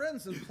be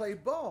friends and play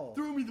ball.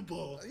 Throw me the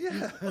ball.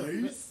 Yeah.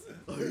 Ice.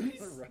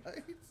 Ice.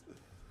 Right?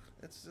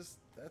 It's just,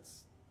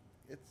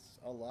 it's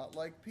a lot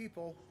like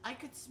people. I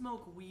could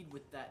smoke weed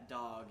with that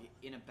dog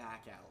in a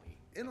back alley.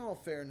 In all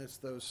fairness,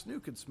 though,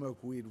 Snoo could smoke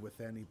weed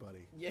with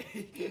anybody. Yeah.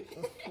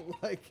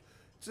 Like,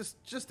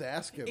 just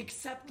ask him.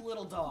 Except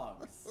little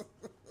dogs.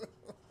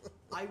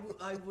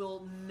 I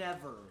will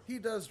never. He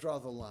does draw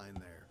the line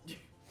there.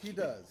 He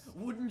does.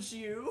 Wouldn't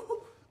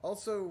you?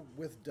 Also,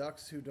 with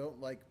ducks who don't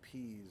like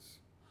peas.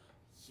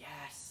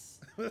 Yes.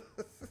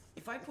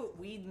 If I put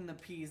weed in the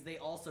peas, they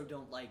also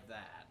don't like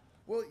that.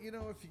 Well, you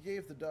know, if you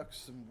gave the ducks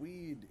some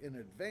weed in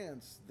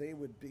advance, they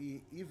would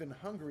be even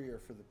hungrier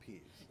for the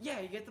peas.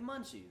 Yeah, you get the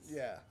munchies.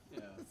 Yeah.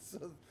 Yeah.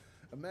 So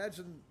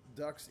imagine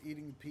ducks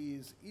eating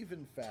peas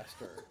even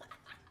faster.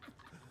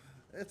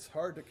 It's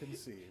hard to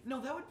conceive.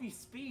 No, that would be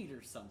speed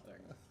or something.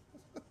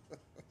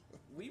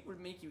 Weed would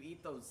make you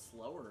eat those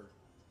slower.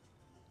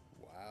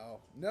 Wow.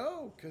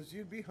 No, because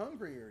you'd be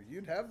hungrier.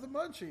 You'd have the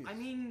munchies. I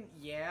mean,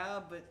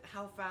 yeah, but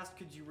how fast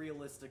could you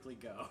realistically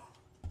go?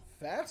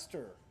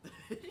 Faster.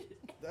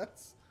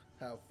 That's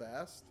how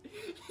fast.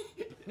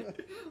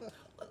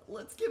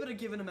 Let's give it a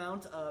given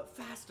amount.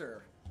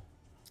 Faster.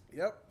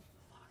 Yep.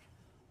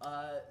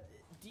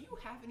 Do you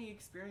have any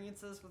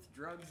experiences with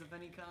drugs of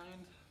any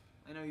kind?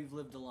 I know you've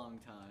lived a long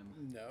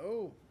time.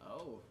 No.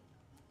 Oh.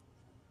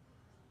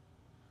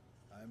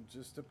 I'm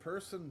just a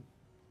person.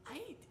 I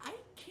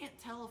can't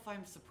tell if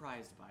I'm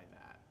surprised by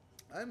that.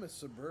 I'm a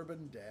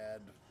suburban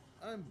dad.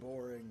 I'm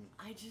boring.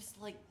 I just,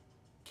 like...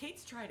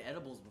 Kate's tried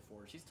edibles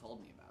before. She's told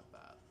me about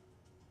that.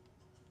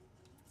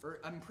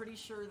 I'm pretty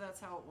sure that's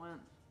how it went.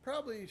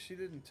 Probably she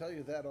didn't tell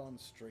you that on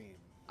stream.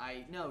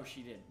 No,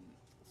 she didn't.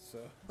 So,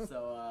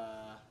 So,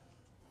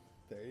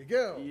 there you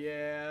go.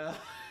 yeah.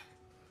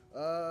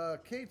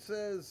 Kate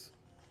says,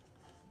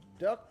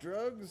 Duck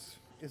Drugs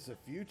is a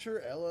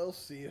future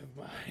LLC of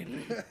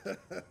mine.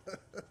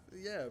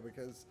 Yeah,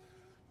 because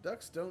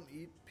ducks don't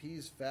eat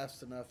peas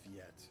fast enough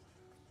yet.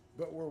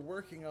 But we're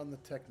working on the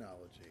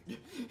technology.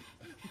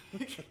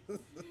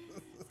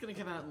 It's gonna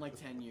come out in like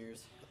 10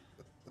 years.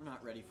 We're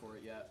not ready for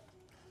it yet.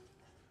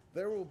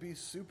 There will be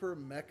super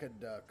mecha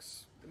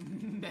ducks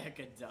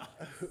Mecha duck.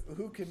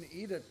 who can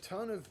eat a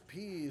ton of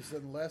peas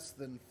in less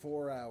than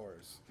 4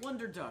 hours.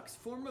 Wonder ducks,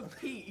 form of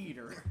pea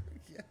eater.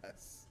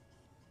 Yes.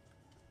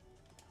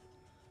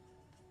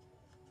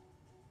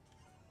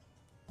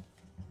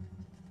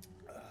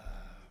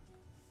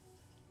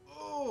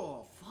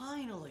 Oh,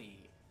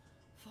 finally.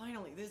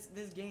 Finally.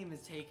 This game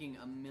is taking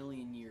a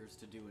million years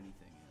to do anything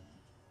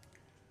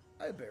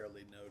in. I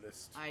barely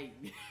noticed.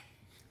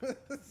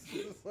 It's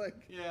just like,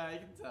 Yeah, I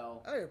can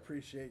tell. I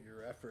appreciate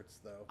your efforts,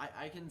 though.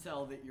 I can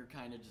tell that you're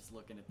kind of just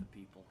looking at the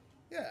people.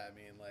 Yeah, I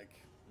mean, like,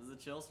 This is a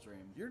chill stream.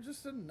 you're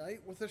just a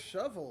knight with a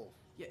shovel.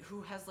 Yeah,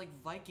 who has like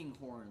Viking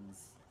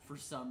horns for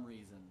some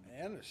reason.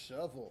 And a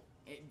shovel.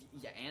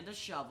 Yeah, and a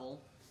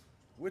shovel.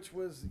 Which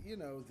was, you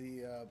know,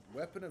 the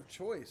weapon of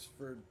choice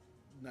for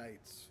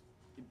knights.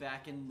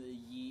 Back in the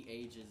ye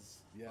ages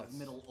Yes. of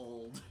middle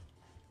old.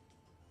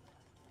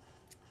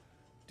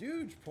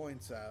 Dude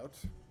points out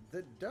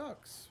that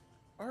ducks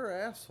are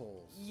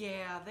assholes.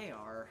 Yeah, they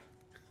are.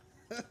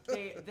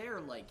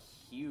 They're like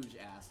huge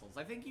assholes.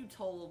 I think you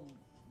told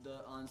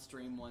on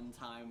stream one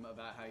time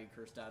about how you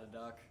cursed out a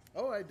duck.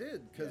 Oh, I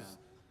did, because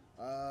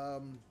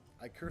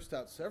I cursed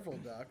out several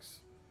ducks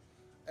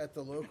at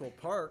the local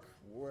park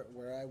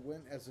where I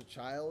went as a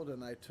child,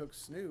 and I took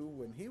Snoo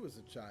when he was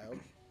a child.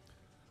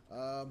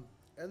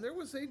 And there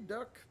was a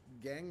duck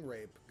gang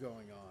rape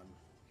going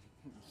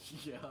on.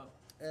 Yeah.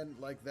 And,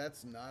 like,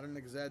 that's not an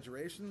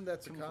exaggeration.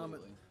 That's a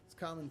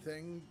common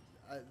thing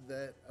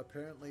that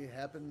apparently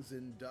happens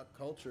in duck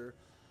culture.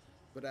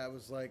 But I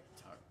was like,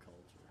 Duck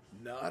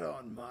culture. not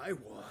on my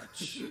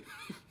watch.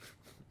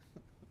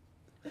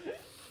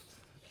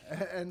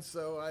 And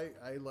so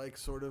I like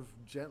sort of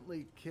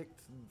gently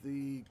kicked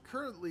the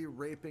currently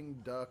raping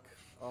duck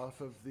off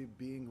of the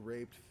being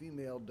raped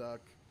female duck,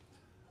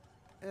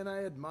 and I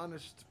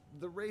admonished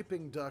the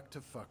raping duck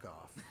to fuck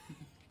off,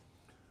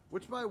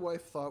 which my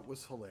wife thought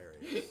was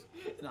hilarious.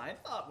 And I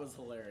thought was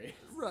hilarious.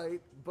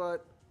 Right,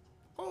 but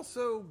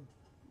also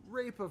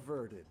rape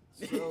averted.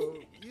 So,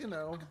 you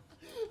know,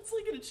 It's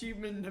like an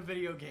achievement in a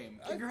video game.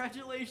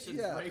 Congratulations,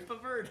 yeah. rape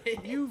averted.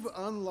 you've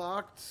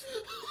unlocked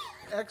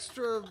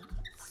extra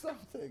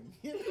something.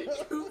 You know?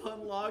 You've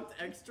unlocked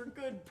extra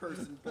good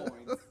person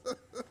points.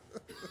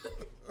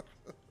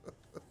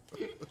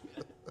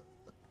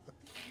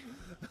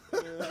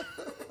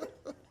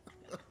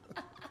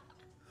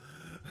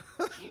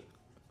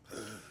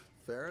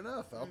 Fair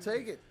enough. I'll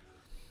take it.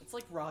 It's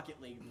like Rocket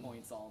League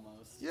points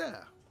almost. Yeah.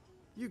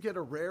 You get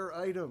a rare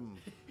item.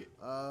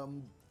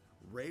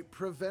 Rape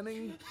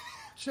preventing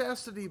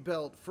chastity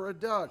belt for a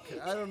duck.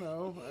 I don't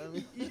know. I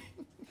mean,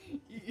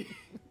 you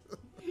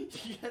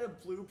get a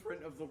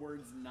blueprint of the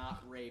words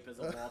 "not rape" as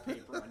a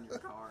wallpaper on your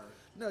car.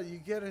 no, you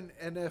get an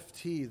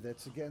NFT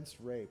that's against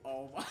rape.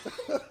 Oh my!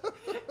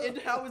 And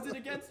how is it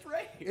against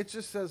rape? It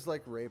just says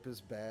like rape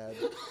is bad,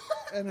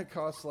 and it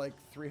costs like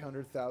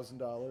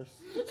 $300,000.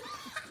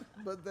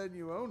 But then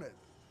you own it.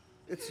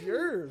 It's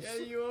yours.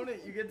 Yeah, you own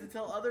it. You get to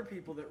tell other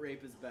people that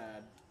rape is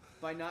bad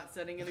by not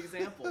setting an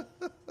example.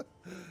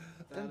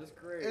 That is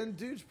great. And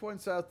Dude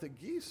points out that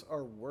geese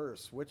are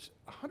worse, which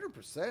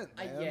 100%,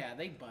 man. Yeah,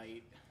 they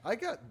bite. I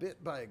got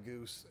bit by a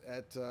goose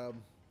at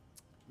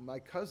my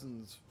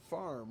cousin's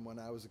farm when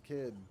I was a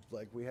kid.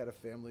 Like, we had a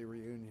family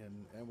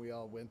reunion, and we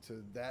all went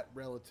to that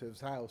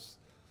relative's house.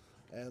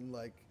 And,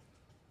 like,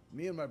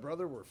 me and my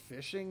brother were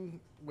fishing,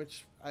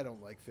 which I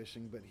don't like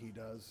fishing, but he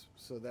does.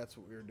 So that's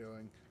what we were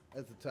doing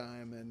at the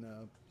time. And,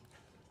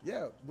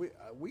 yeah,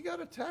 we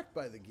got attacked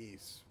by the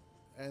geese.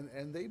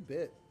 And they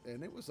bit,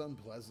 and it was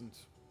unpleasant.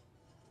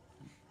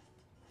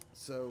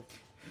 So...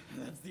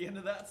 That's the end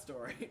of that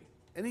story.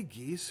 Any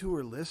geese who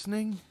are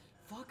listening?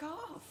 Fuck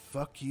off.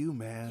 Fuck you,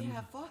 man.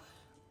 Yeah, fuck.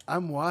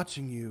 I'm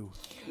watching you.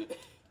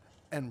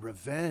 And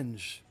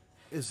revenge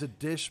is a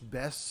dish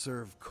best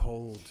served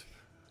cold.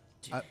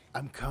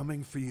 I'm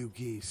coming for you,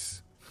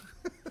 geese.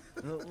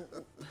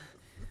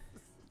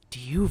 Do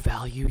you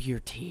value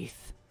your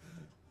teeth?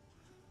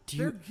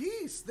 They're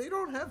geese. They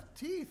don't have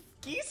teeth.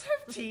 Geese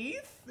have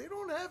teeth? They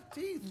don't have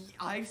teeth.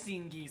 I've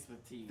seen geese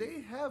with teeth.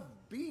 They have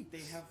beaks.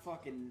 They have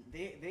fucking...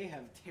 They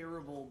have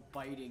terrible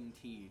biting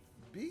teeth.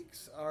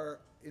 Beaks are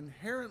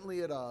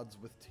inherently at odds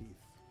with teeth.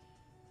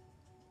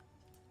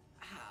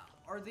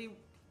 Are they...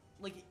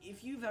 Like,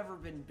 if you've ever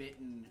been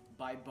bitten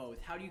by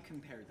both, how do you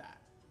compare that?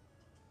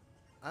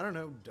 I don't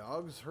know.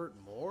 Dogs hurt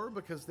more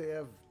because they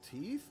have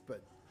teeth,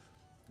 but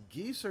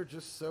geese are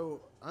just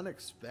so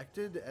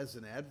unexpected as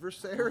an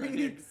adversary.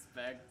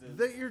 Unexpected.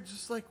 That you're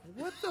just like,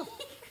 what the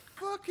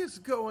fuck is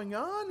going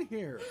on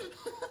here?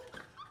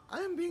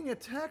 I'm being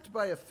attacked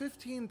by a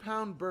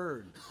 15-pound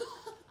bird.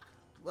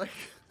 Like,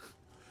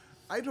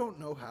 I don't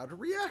know how to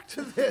react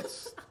to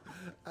this.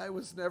 I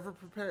was never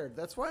prepared.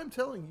 That's why I'm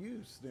telling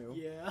you, Snoo.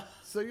 Yeah.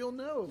 So you'll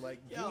know, like,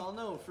 Yeah, I'll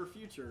know for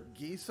future.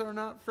 geese are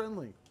not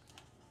friendly.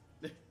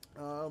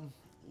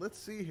 Let's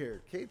see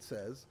here. Kate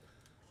says,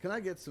 can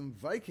I get some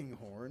Viking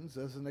horns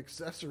as an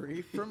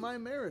accessory for my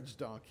marriage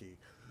donkey?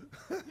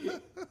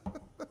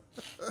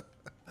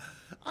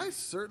 I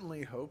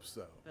certainly hope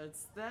so.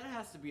 That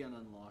has to be an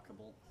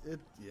unlockable.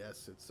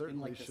 Yes, it In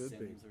certainly like The should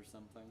be. Sims or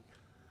something.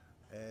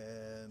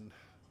 And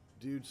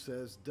Dude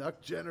says,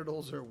 duck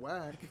genitals are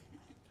whack.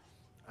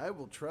 I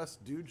will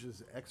trust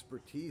Dude's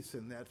expertise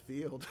in that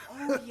field.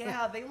 Oh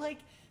yeah,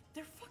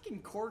 they're fucking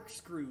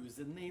corkscrews,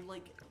 and they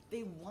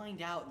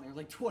wind out, and they're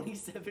like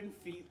 27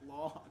 feet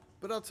long.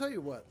 But I'll tell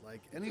you what,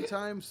 like,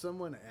 anytime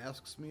someone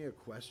asks me a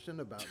question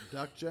about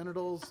duck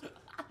genitals,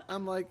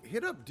 I'm like,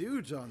 hit up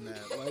Dude on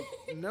that.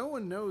 Like, no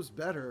one knows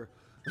better.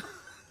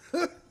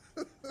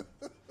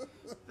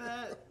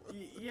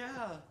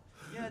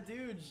 Yeah,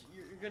 dude,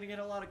 you're gonna get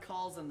a lot of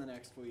calls in the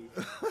next week.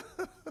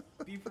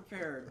 Be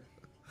prepared.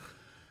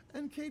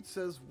 And Kate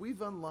says,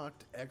 we've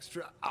unlocked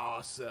extra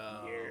awesome.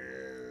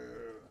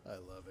 Yeah. I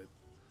love it.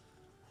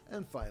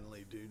 And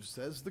finally, Dude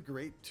says, the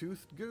great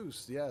toothed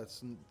goose.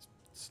 Yes,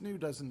 Snoo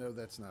doesn't know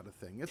that's not a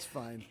thing. It's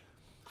fine.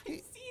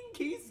 I've seen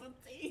geese with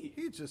teeth.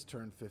 He just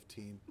turned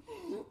 15.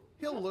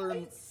 He'll learn.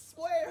 I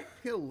swear.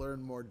 He'll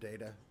learn more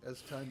data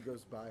as time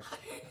goes by.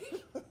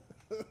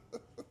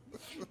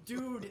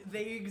 Dude,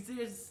 they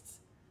exist.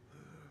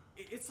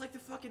 It's like the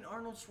fucking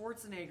Arnold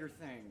Schwarzenegger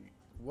thing.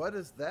 What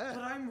is that?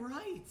 But I'm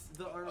right.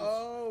 The Arnold.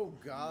 Oh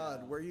God,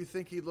 Yeah. where you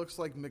think he looks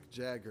like Mick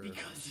Jagger?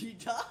 Because he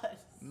does.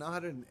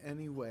 Not in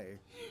any way.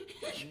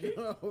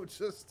 No,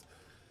 just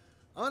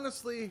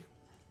honestly,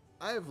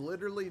 I have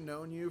literally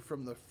known you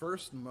from the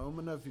first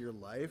moment of your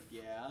life.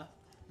 Yeah.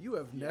 You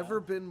have never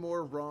been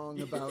more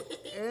wrong about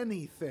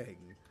anything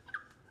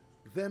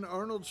than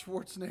Arnold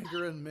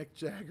Schwarzenegger and Mick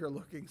Jagger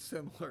looking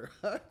similar.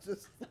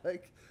 Just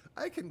like,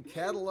 I can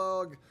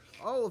catalog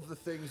all of the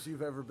things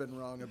you've ever been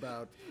wrong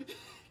about.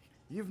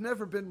 You've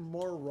never been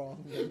more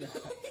wrong than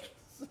that.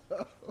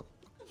 So.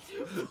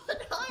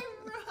 But I'm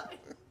right.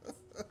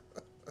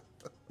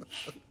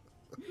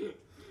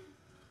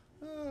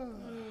 Oh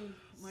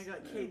my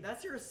God, Kate,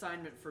 that's your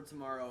assignment for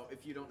tomorrow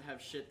if you don't have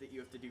shit that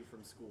you have to do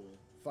from school.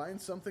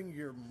 Find something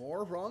you're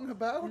more wrong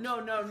about?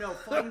 No.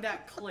 Find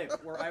that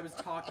clip where I was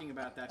talking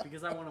about that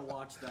because I want to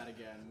watch that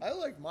again. I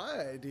like my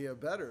idea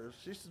better.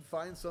 She should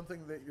find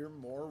something that you're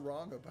more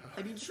wrong about.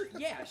 I mean, sure,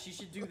 yeah, she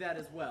should do that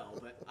as well,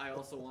 but I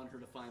also want her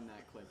to find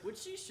that clip, which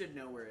she should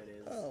know where it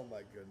is. Oh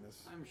my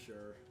goodness. I'm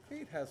sure.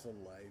 Kate has a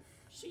life.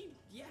 She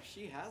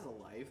has a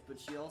life, but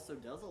she also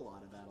does a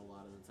lot of that a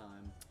lot of the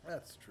time.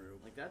 That's true.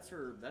 Like, that's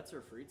her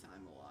free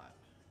time a lot.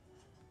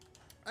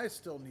 I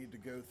still need to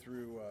go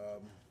through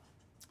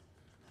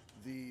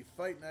the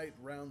Fight Night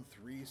Round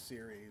 3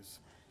 series.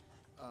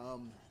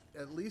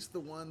 at least the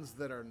ones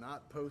that are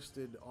not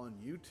posted on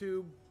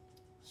YouTube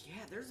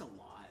Yeah, there's a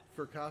lot.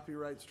 for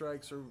copyright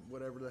strikes or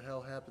whatever the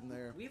hell happened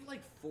there. We have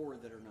like 4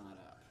 that are not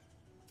up.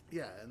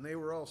 Yeah, and they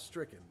were all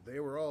stricken. They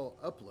were all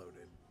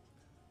uploaded,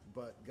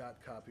 but got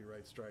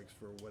copyright strikes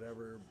for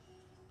whatever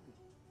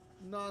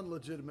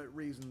non-legitimate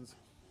reasons.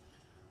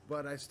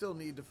 But I still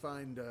need to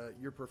find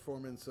your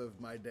performance of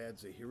My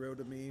Dad's a Hero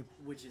to Me.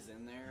 Which is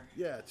in there.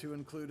 Yeah, to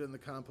include in the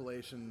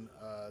compilation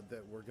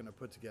that we're going to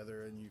put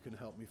together, and you can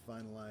help me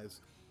finalize.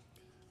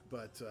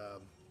 But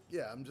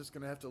yeah, I'm just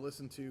going to have to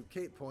listen to.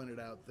 Kate pointed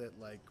out that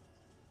like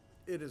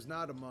it is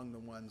not among the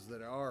ones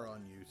that are on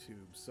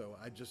YouTube, so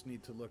I just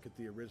need to look at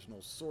the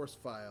original source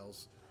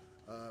files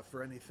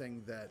for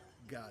anything that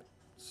got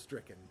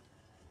stricken.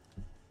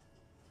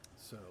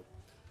 So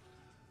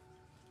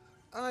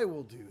I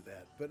will do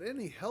that, but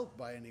any help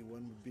by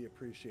anyone would be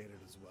appreciated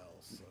as well.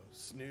 So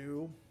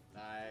Snoo,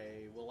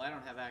 I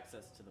don't have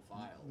access to the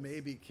files.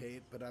 maybe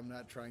Kate, but I'm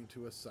not trying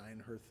to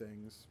assign her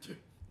things.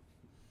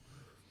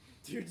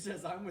 Dude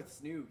says I'm with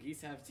Snoo.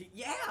 Geese have teeth.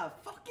 Yeah,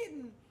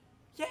 fucking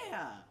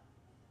yeah.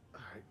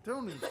 All right,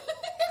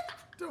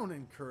 don't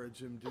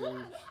encourage him, dude.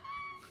 No,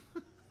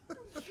 but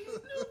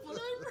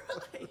I'm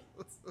right.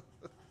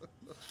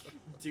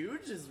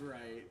 Dude is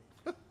right.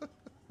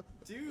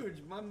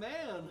 Dude, my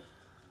man.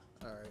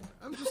 All right,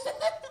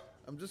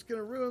 I'm just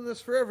gonna ruin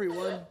this for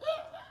everyone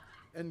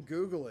and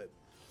Google it.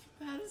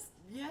 That is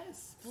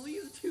yes.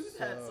 Please do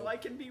that so I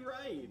can be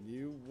right.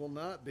 You will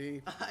not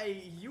be.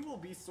 You will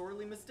be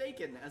sorely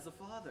mistaken as a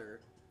father.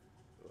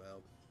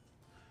 Well,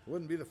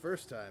 wouldn't be the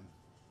first time.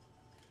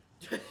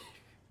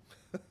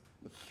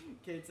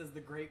 Kate says the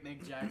Great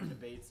Mick Jagger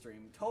debate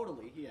stream.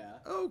 Totally, yeah.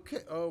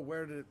 Okay. Oh,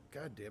 where did it?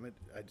 God damn it!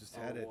 I just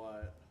had it.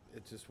 What?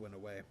 It just went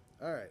away.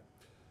 All right.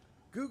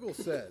 Google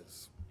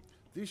says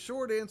the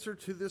short answer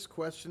to this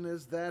question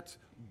is that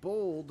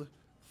bold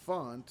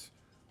font.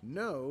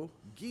 No,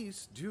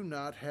 geese do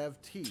not have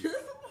teeth.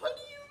 What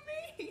do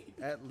you mean?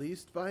 At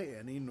least by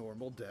any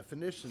normal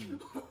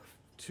definition.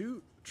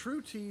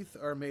 True teeth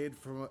are made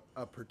from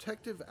a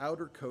protective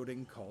outer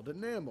coating called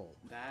enamel.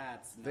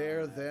 That's not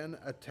They're then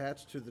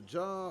attached to the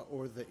jaw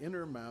or the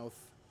inner mouth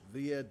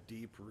via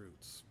deep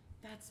roots.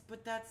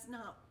 That's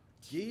not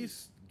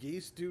Geese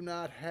do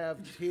not have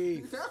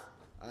teeth.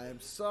 I am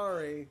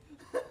sorry.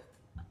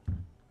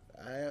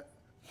 I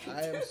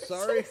am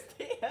sorry.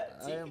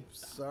 I am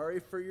sorry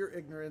for your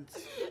ignorance.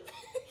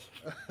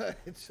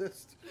 It's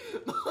just.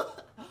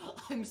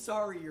 I'm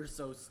sorry you're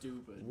so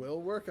stupid.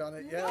 We'll work on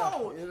it. Yeah.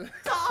 No,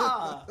 duh!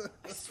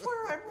 I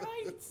swear I'm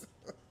right.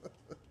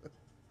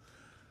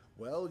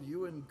 Well,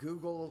 you and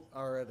Google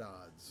are at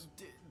odds.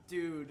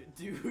 Dude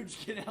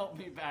can help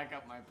me back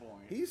up my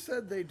point. He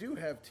said they do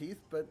have teeth,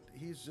 but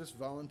he's just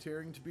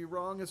volunteering to be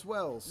wrong as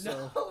well.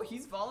 So. No,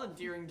 he's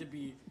volunteering to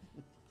be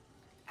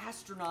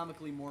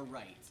astronomically more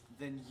right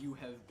than you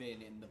have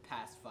been in the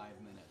past 5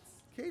 minutes.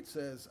 Kate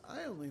says,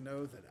 I only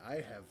know that I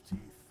have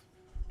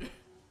teeth.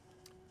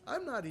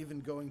 I'm not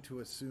even going to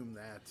assume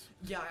that.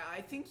 Yeah,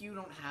 I think you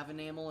don't have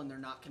enamel and they're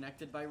not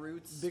connected by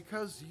roots.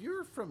 Because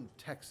you're from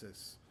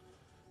Texas.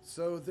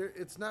 So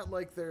it's not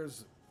like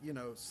there's,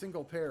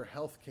 single payer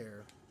health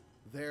care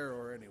there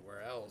or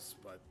anywhere else.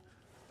 But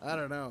I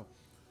don't know.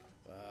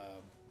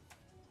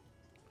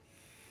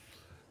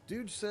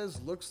 Dude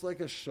says, looks like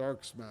a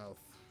shark's mouth.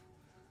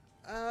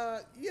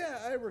 Yeah,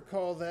 I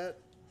recall that.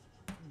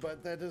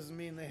 But that doesn't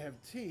mean they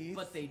have teeth.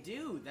 But they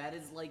do. That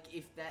is like,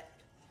 if that...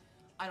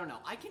 I don't know.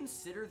 I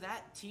consider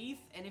that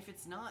teeth, and if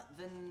it's not,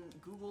 then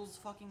Google's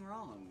fucking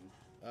wrong.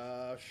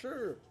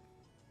 Sure.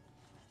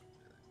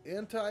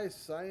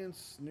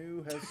 Anti-science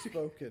Snoo has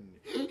spoken.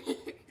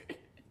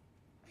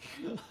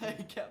 I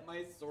get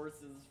my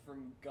sources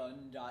from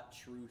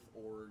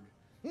gun.truth.org.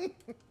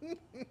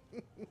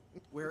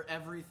 Where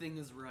everything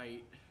is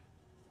right.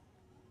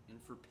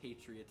 And for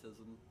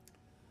patriotism.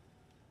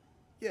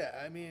 Yeah,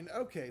 I mean,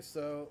 okay,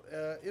 so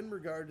in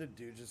regard to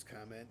Dooge's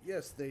comment,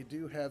 yes, they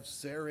do have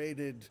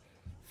serrated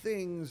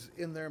things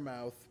in their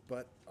mouth,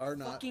 but are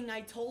not... Fucking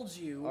I told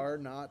you. Are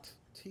not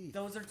teeth.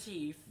 Those are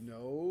teeth.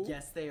 No.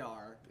 Yes, they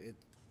are.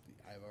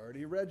 I've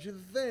already read you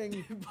the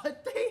thing.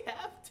 But they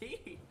have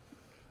teeth.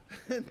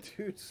 And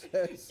Dude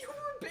says... You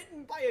were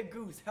bitten by a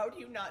goose. How do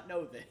you not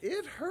know this?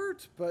 It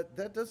hurt, but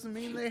that doesn't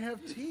mean they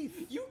have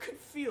teeth. You could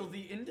feel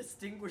the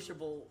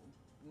indistinguishable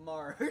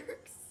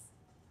marks.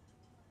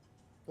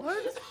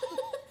 What?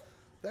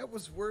 That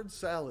was word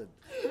salad.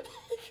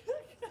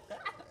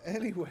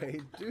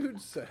 Anyway,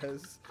 Dude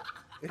says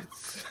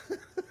it's...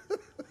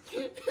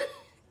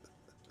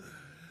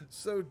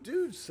 So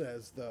Dude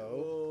says,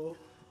 though,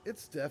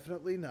 it's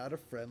definitely not a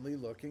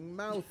friendly-looking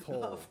mouth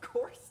hole. Of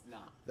course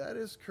not. That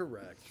is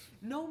correct.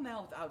 No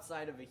mouth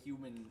outside of a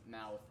human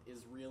mouth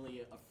is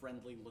really a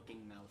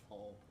friendly-looking mouth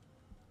hole.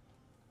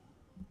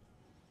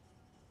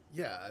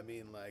 Yeah, I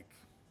mean, like...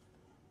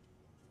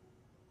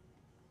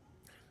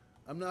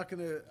 I'm not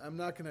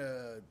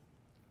gonna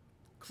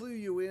clue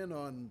you in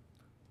on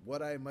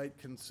what I might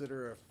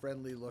consider a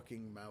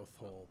friendly-looking mouth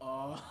hole.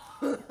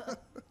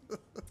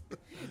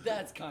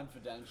 That's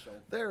confidential.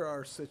 There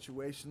are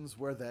situations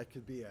where that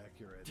could be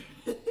accurate,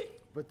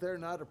 but they're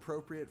not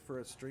appropriate for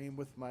a stream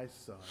with my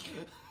son.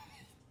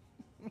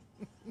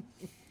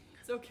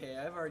 It's okay,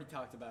 I've already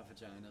talked about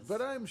vaginas.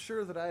 But I'm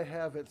sure that I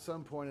have at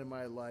some point in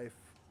my life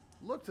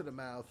looked at a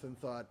mouth and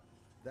thought,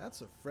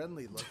 that's a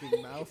friendly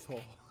looking mouth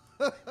hole.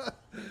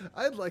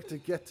 I'd like to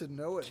get to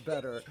know it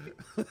better.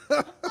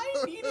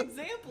 I need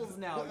examples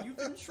now. You've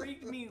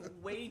intrigued me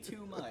way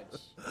too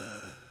much.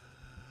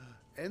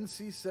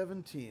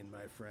 NC-17,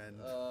 my friend.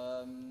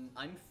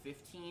 I'm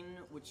 15,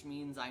 which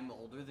means I'm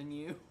older than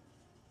you.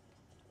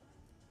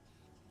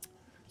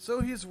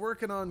 So he's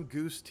working on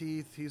goose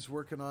teeth, he's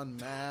working on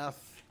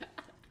math,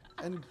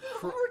 and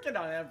I'm working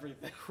on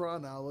everything.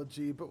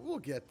 chronology, but we'll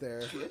get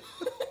there.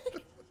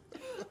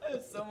 I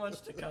have so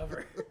much to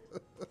cover.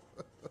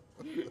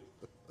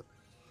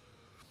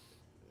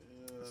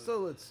 So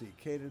let's see.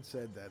 Kate had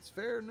said that's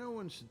fair. No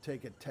one should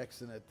take a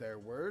Texan at their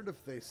word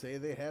if they say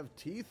they have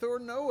teeth or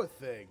know a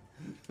thing.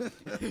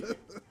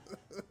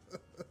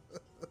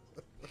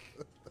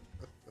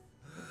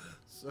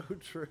 So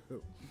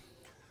true.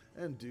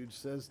 And Dude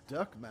says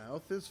duck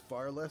mouth is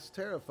far less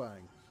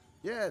terrifying.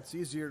 Yeah, it's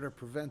easier to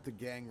prevent the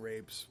gang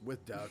rapes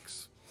with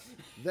ducks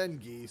than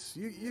geese.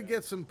 You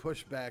get some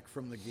pushback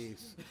from the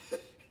geese.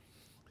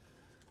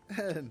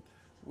 And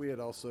we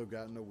had also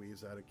gotten a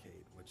wheeze out of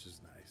Kate, which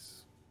is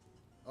nice.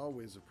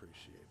 Always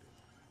appreciated.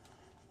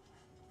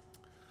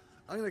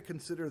 I'm going to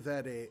consider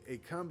that a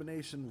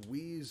combination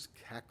wheeze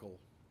cackle.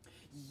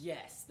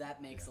 Yes,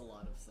 that makes a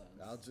lot of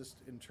sense. I'll just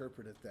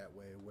interpret it that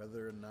way,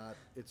 whether or not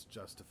it's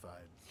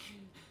justified.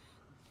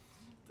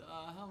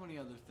 How many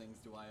other things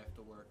do I have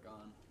to work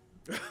on?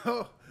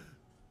 Oh,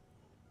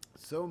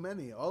 so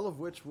many, all of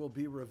which will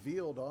be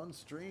revealed on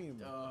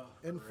stream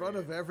in front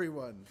of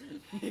everyone.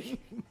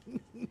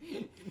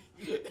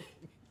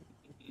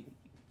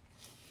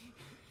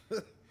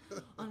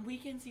 On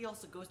weekends, he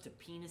also goes to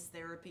penis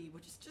therapy,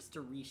 which is just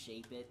to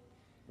reshape it.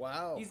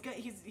 Wow.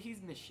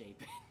 He's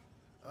misshapen.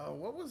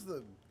 What was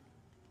the...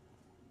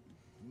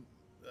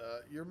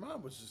 your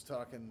mom was just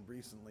talking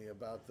recently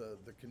about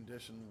the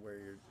condition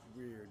where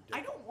your dick...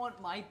 I don't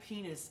want my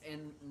penis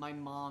and my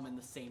mom in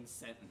the same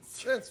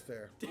sentence. That's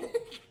fair.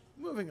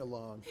 Moving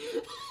along.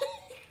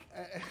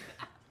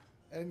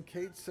 And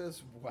Kate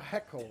says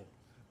whackle,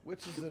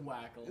 which is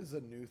Whackle. is a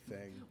new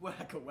thing.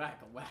 Whackle,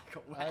 whackle,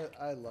 whackle, whackle.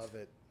 I love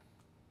it.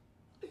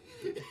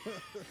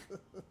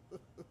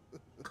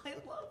 I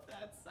love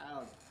that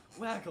sound.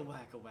 Whackle,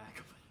 whackle, whackle,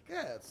 whackle.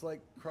 Yeah, it's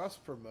like cross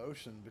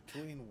promotion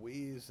between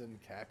wheeze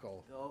and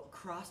cackle. Oh,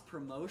 cross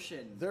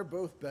promotion. They're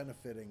both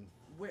benefiting.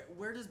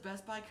 Where does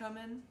Best Buy come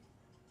in?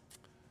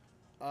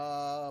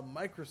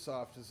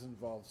 Microsoft is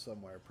involved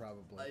somewhere,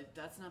 probably.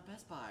 That's not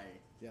Best Buy.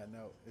 Yeah,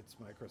 no, it's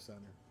Micro Center.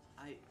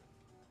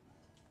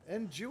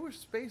 And Jewish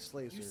space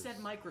lasers. You said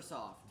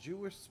Microsoft.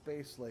 Jewish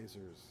space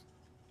lasers.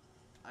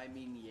 I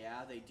mean,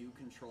 yeah, they do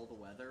control the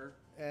weather.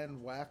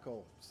 And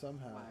whackle,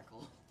 somehow.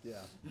 Whackle.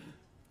 Yeah.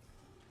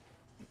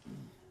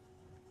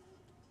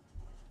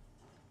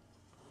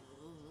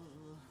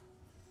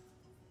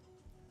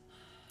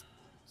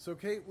 So,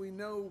 Kate, we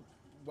know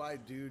why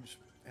Dooge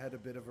had a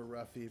bit of a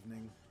rough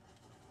evening.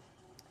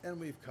 And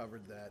we've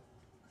covered that.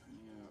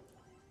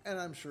 Yeah. And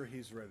I'm sure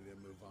he's ready to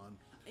move on.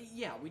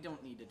 Yeah, we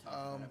don't need to talk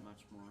about it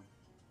much more.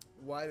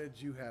 Why did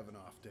you have an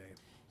off day?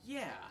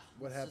 Yeah.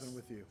 What happened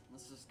with you?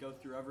 Let's just go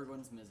through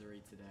everyone's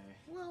misery today.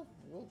 Well,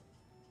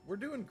 we're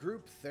doing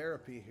group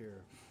therapy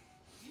here.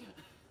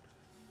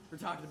 We're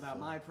talking about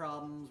my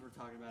problems. We're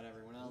talking about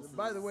everyone else's.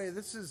 By the way,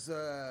 this is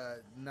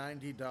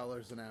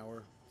 $90 an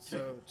hour.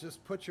 So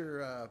just put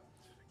your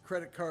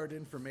credit card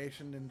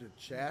information into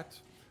chat.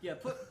 Yeah,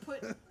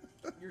 put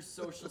your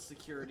social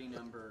security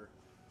number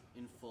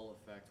in full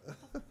effect.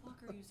 What the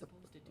fuck are you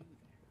supposed to do there?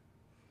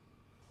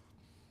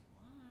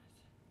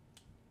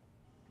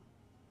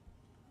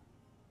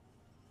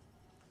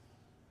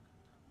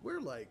 We're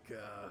like,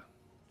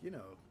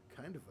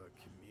 kind of a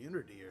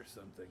community or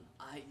something.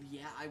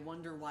 I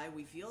wonder why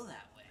we feel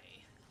that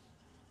way.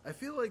 I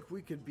feel like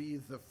we could be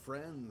the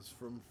Friends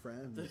from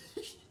Friends.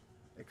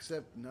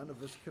 Except none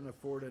of us can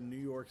afford a New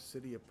York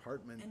City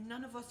apartment. And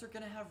none of us are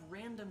gonna have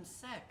random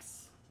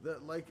sex.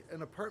 Like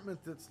an apartment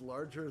that's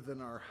larger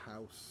than our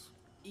house.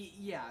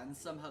 Yeah, and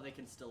somehow they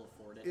can still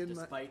afford it,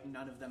 despite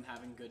none of them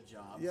having good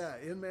jobs. Yeah,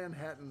 in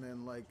Manhattan,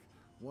 and like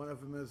one of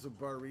them is a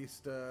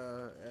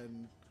barista,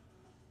 and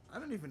I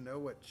don't even know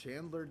what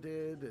Chandler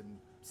did, and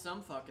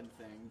some fucking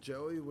thing.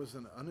 Joey was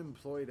an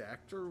unemployed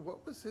actor.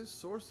 What was his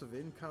source of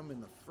income in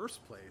the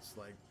first place?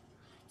 Like,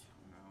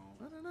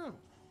 I don't know.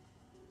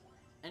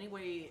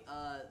 Anyway,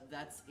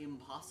 that's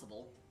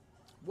impossible.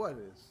 What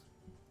is?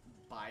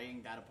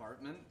 Buying that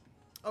apartment.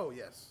 Oh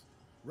yes,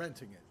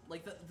 renting it.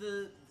 Like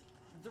the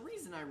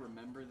reason I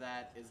remember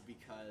that is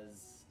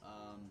because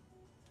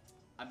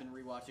I've been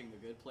rewatching The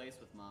Good Place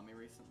with Mommy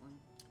recently.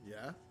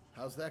 Yeah?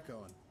 How's that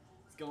going?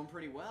 It's going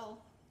pretty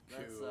well. Cool.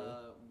 That's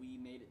we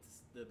made it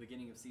to the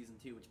beginning of season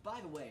 2, which, by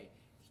the way,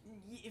 if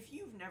if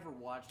you've never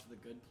watched The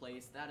Good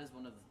Place, that is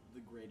one of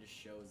the greatest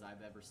shows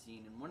I've ever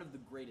seen, and one of the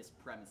greatest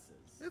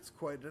premises It's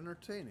quite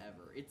entertaining.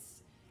 ever.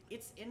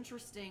 It's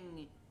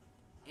interesting,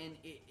 and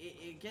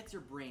it gets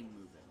your brain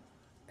moving.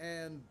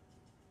 And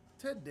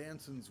Ted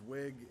Danson's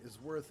wig is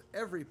worth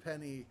every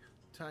penny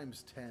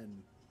times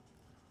 10.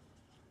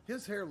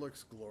 His hair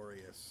looks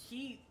glorious.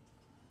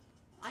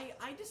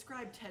 I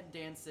describe Ted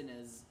Danson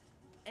as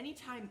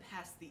anytime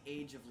past the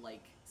age of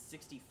like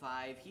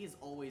 65, he is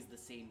always the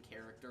same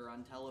character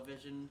on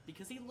television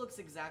because he looks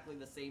exactly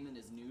the same in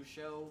his new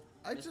show,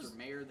 Mr.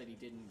 Mayor, that he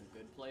did in The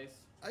Good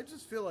Place. I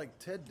just feel like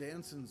Ted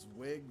Danson's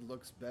wig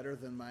looks better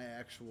than my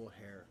actual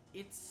hair.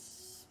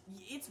 It's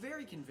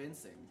very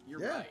convincing.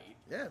 You're Yeah, right.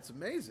 yeah, it's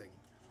amazing.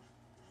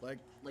 Like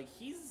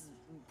He's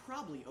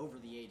probably over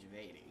the age of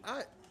 80.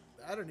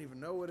 I don't even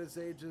know what his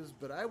age is,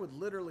 but I would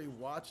literally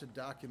watch a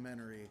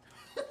documentary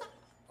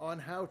on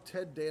how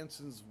Ted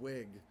Danson's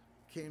wig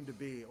came to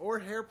be, or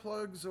hair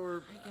plugs,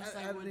 or I guess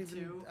I would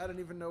too. I don't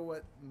even know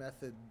what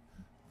method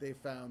they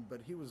found,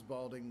 but he was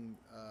balding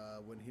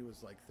when he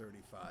was like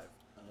 35.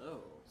 Oh.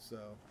 So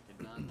I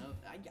did not know.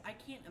 I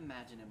can't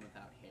imagine him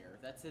without hair.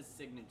 That's his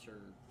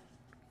signature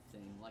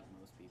thing, like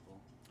most people.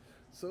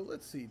 So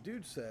let's see.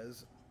 Dude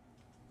says,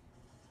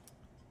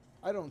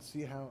 I don't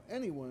see how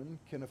anyone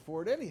can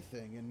afford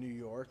anything in New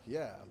York.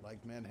 Yeah,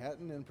 like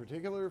Manhattan in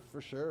particular,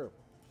 for sure.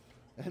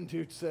 And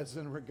Dude says,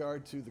 in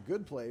regard to The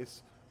Good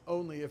Place,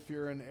 only if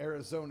you're an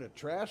Arizona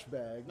trash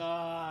bag.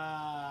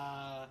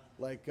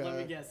 Like, let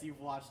me guess, you've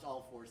watched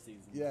all 4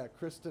 seasons. Yeah,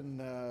 Kristen,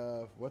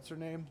 what's her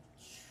name?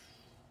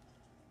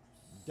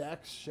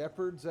 Dax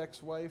Shepard's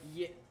ex-wife?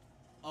 Yeah.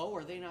 Oh,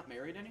 are they not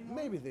married anymore?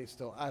 Maybe they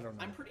still, I don't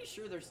know. I'm pretty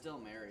sure they're still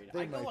married.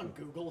 They I go might on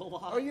be. Google a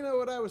lot. Oh, you know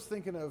what? I was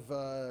thinking of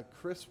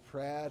Chris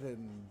Pratt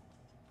and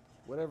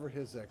whatever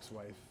his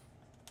ex-wife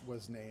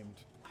was named.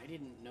 I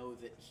didn't know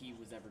that he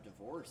was ever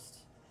divorced.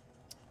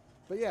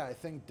 But yeah, I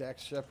think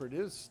Dax Shepard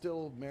is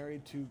still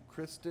married to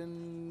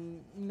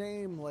Kristen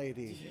Name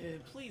Lady.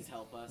 Please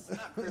help us.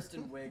 Not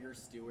Kristen Wiig or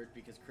Stewart,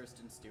 because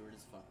Kristen Stewart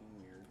is fucking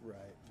weird.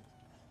 Right.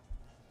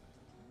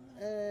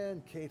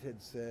 And Kate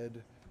had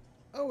said,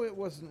 oh, it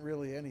wasn't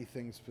really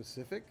anything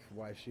specific,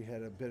 why she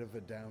had a bit of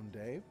a down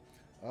day.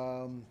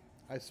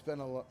 I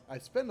spend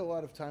a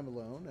lot of time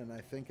alone, and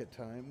I think at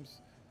times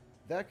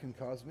that can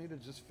cause me to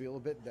just feel a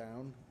bit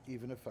down,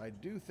 even if I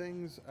do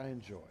things I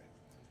enjoy.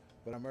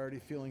 But I'm already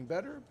feeling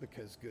better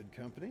because good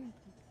company.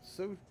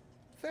 So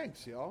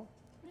thanks, y'all.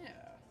 Yeah.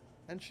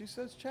 And she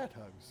says chat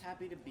hugs.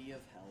 Happy to be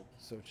of help.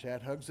 So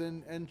chat hugs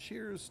and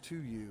cheers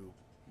to you.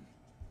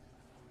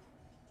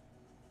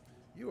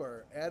 You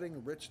are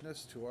adding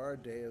richness to our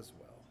day as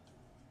well.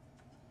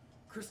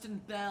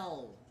 Kristen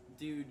Bell.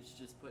 Dude's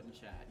just put in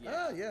chat. Yeah.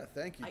 Ah, yeah,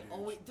 thank you,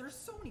 dude. There's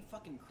so many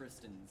fucking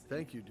Kristens.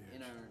 Thank you, dude.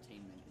 In our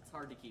entertainment. It's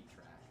hard to keep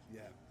track.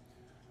 Yeah.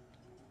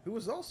 Who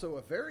was also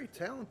a very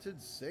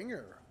talented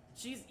singer.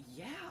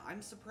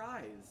 I'm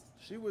surprised.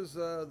 She was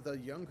the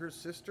younger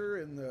sister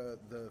in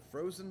the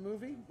Frozen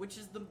movie. Which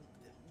is the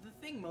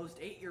thing most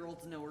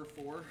 8-year-olds know her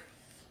for.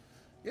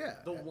 Yeah.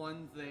 The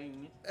one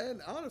thing.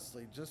 And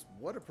honestly, just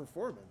what a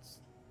performance.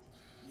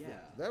 Yeah.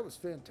 That was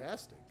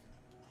fantastic.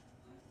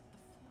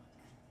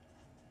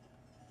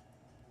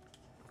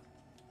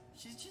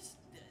 She's just...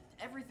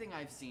 Everything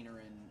I've seen her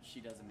in,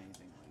 she does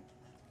amazingly.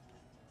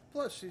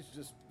 Plus, she's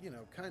just,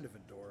 kind of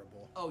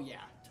adorable. Oh,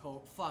 yeah.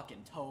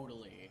 Fucking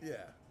totally. Yeah.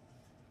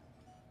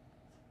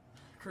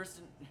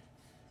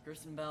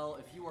 Kristen Bell,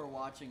 if you are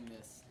watching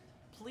this,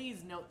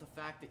 please note the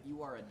fact that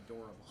you are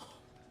adorable.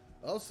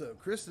 Also,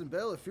 Kristen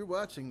Bell, if you're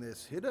watching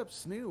this, hit up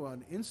Snoo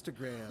on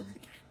Instagram.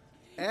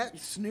 At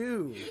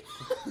Snoo.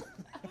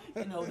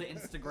 You know, the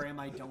Instagram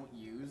I don't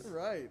use.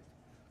 Right.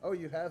 Oh,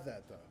 you have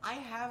that, though. I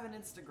have an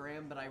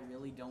Instagram, but I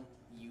really don't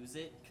use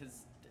it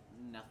because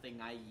nothing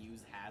I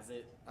use has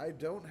it. I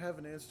don't have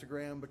an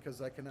Instagram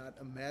because I cannot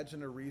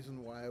imagine a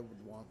reason why I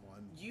would want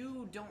one.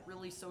 You don't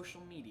really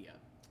social media.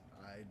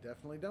 I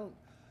definitely don't.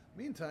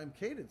 Meantime,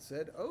 Kate had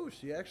said, oh,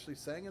 she actually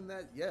sang in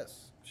that?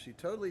 Yes, she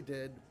totally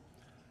did.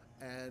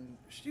 And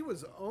she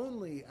was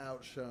only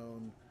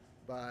outshone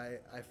by,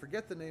 I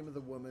forget the name of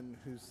the woman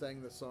who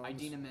sang the songs.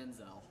 Idina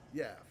Menzel.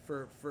 Yeah,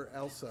 for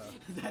Elsa.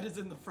 That is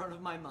in the front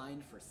of my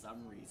mind for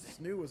some reason.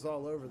 Snoo was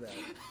all over that.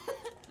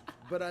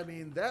 But I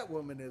mean, that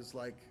woman is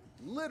like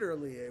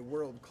literally a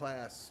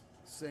world-class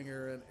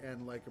singer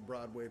and like a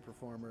Broadway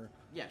performer.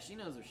 Yeah, she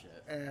knows her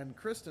shit. And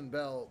Kristen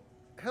Bell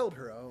held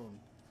her own.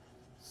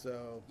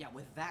 So yeah,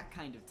 with that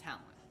kind of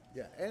talent.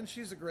 Yeah, and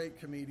she's a great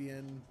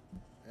comedian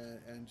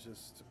and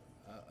just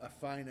a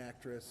fine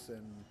actress,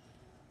 and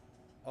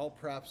all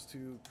props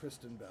to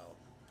Kristen Bell.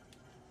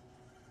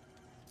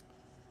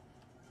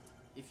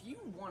 If you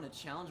want to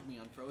challenge me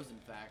on Frozen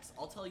facts,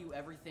 I'll tell you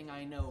everything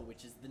I know,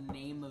 which is the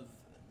name of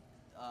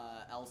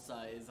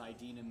Elsa is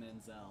Idina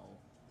Menzel.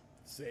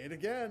 Say it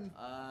again.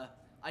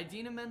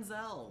 Idina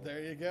Menzel.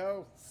 There you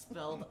go.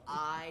 Spelled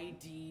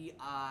Idina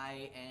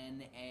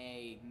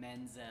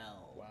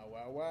Menzel. Wow,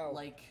 wow, wow.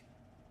 Like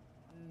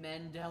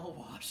Mendel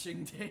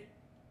Washington.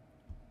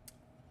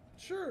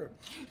 Sure.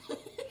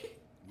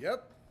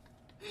 Yep.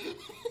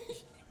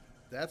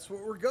 That's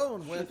what we're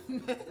going with.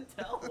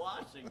 Denzel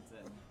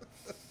Washington.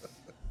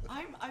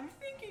 I'm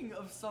thinking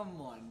of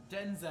someone.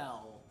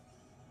 Denzel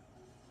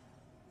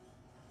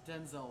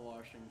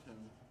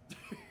Washington.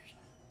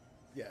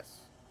 Yes.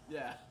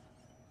 Yeah.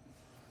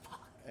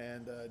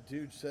 And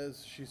dude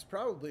says she's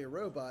probably a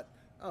robot.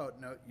 Oh,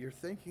 no, you're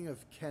thinking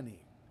of Kenny.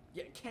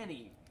 Yeah,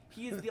 Kenny.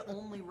 He is the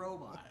only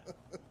robot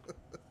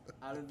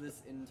out of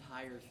this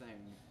entire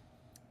thing.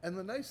 And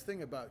the nice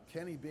thing about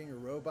Kenny being a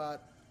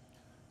robot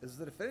is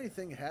that if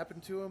anything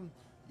happened to him,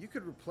 you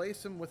could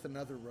replace him with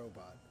another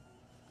robot.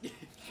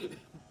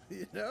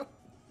 You know?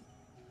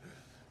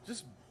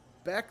 Just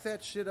back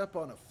that shit up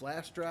on a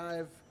flash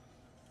drive,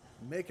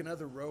 make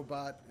another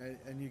robot,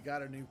 and you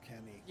got a new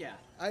Kenny. Yeah.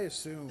 I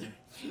assume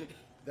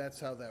that's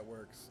how that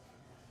works.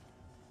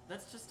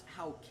 That's just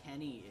how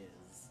Kenny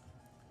is.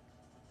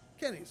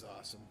 Kenny's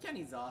awesome.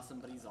 Kenny's awesome,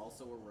 but he's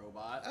also a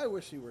robot. I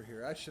wish he were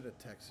here. I should have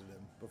texted him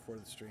before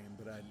the stream,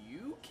 but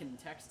You can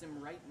text him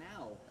right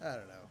now. I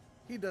don't know.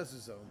 He does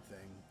his own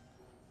thing.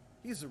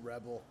 He's a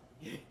rebel.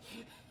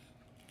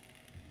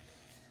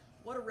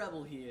 What a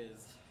rebel he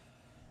is.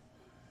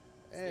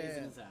 Stays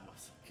in And his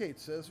house. Kate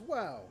says,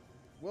 wow.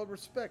 Well,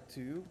 respect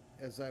to,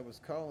 as I was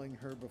calling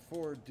her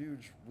before,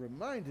 Dooge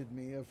reminded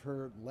me of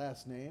her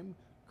last name,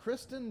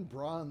 Kristen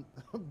Blonde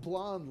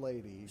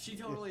Lady. She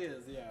totally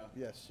is, yeah.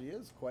 Yes, she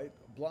is quite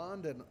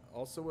blonde and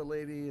also a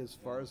lady as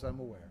far as I'm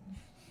aware.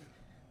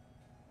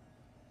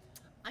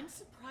 I'm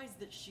surprised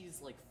that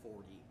she's like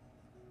 40.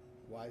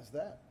 Why is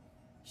that?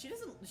 She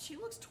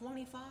looks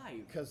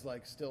 25. Because,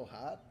 like, still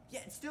hot? Yeah,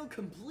 it's still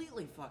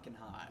completely fucking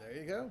hot. There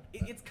you go.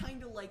 It's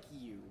kind of like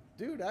you.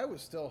 Dude, I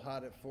was still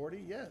hot at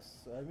 40,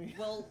 yes. I mean...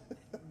 Well,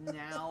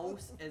 now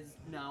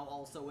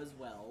also as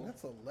well.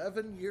 That's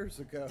 11 years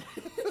ago.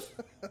 I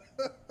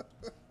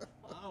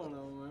don't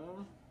know,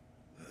 man.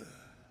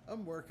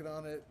 I'm working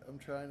on it. I'm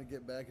trying to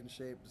get back in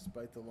shape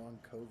despite the long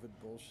COVID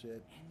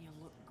bullshit. And you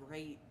look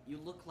great. You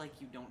look like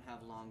you don't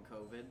have long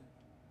COVID.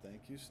 Thank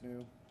you,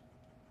 Snoo.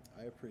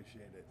 I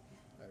appreciate it.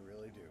 I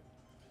really do.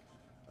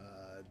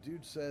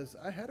 Dude says,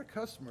 I had a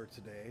customer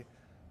today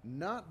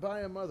not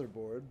buy a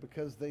motherboard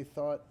because they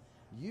thought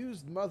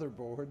used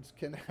motherboards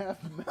can have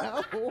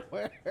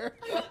malware.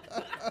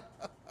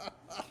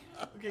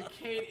 Okay,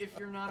 Kate, if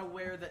you're not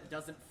aware, that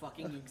doesn't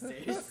fucking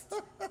exist.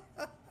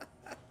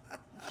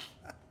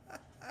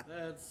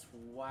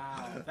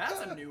 Wow.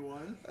 That's a new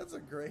one. That's a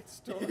great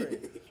story.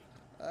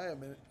 I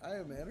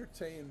am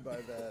entertained by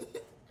that.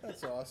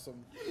 That's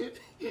awesome.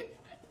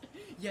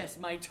 Yes,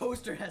 my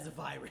toaster has a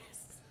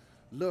virus.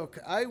 Look,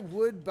 I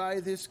would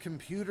buy this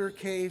computer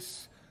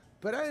case,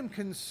 but I am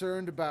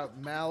concerned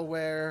about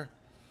malware.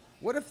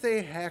 What if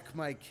they hack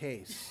my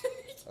case?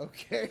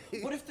 Okay.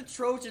 What if the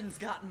Trojans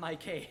got in my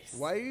case?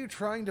 Why are you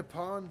trying to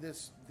pawn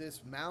this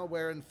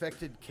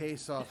malware-infected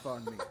case off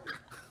on me?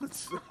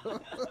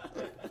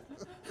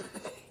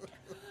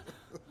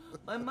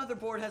 My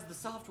motherboard has the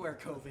software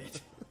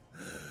COVID.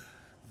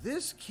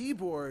 This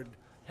keyboard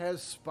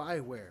has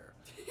spyware.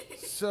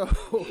 So,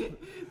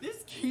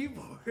 This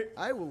keyboard,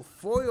 I will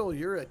foil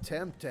your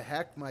attempt to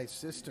hack my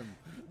system.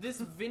 this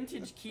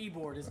vintage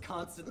keyboard is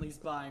constantly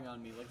spying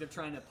on me, like they're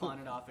trying to pawn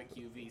it off at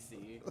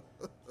QVC.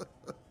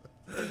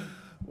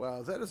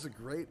 Wow, that is a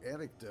great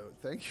anecdote.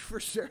 Thank you for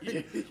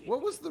sharing.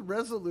 What was the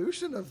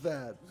resolution of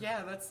that?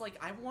 Yeah, that's like,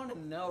 I want to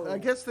know. I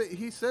guess that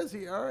he says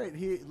he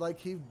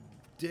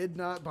did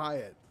not buy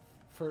it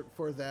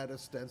for that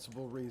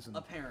ostensible reason.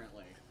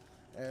 Apparently.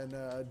 And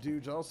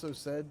Dude also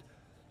said,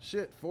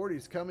 shit,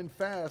 40's coming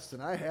fast,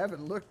 and I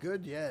haven't looked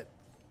good yet.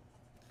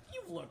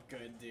 You look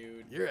good,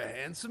 dude. You're a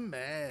handsome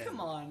man. Come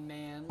on,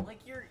 man. Like,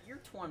 your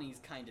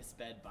 20s kind of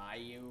sped by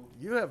you.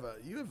 You have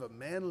a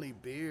manly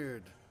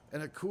beard,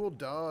 and a cool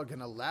dog,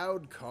 and a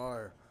loud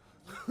car.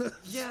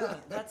 Yeah,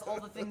 that's all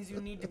the things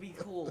you need to be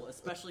cool,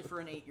 especially for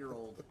an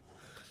 8-year-old.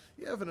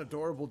 You have an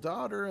adorable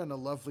daughter and a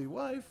lovely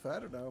wife. I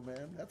don't know,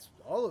 man.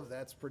 All of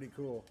that's pretty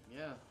cool.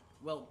 Yeah.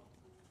 Well,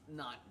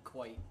 not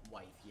quite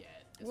wife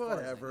yet. As far as I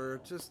Whatever.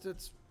 know. Just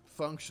it's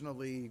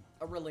functionally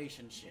A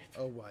relationship.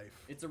 a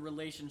wife. It's a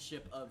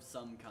relationship of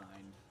some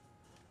kind.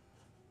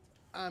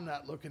 I'm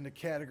not looking to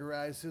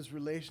categorize his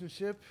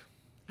relationship.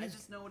 I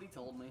just know what he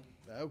told me.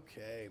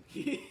 Okay.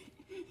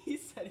 He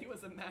said he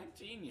was a Mac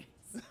genius.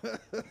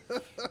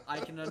 I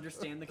can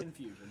understand the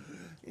confusion.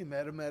 He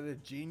met him at a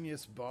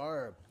genius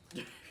bar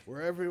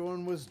where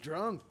everyone was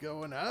drunk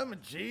going, I'm a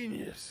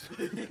genius.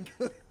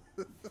 That's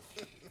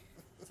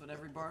what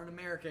every bar in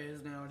America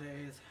is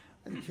nowadays.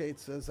 And Kate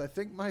says, I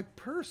think my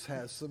purse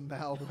has some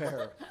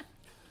malware.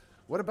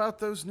 What about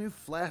those new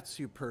flats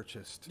you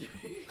purchased?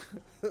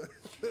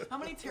 How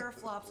many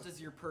teraflops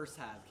does your purse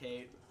have,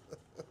 Kate?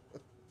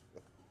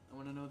 I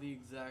want to know the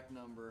exact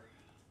number.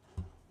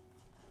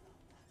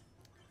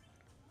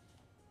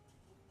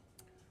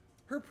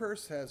 Her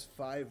purse has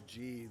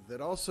 5G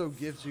that also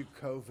gives you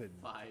COVID.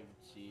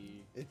 5G.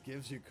 It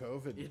gives you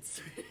COVID.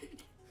 It's...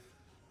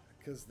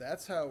 Because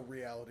that's how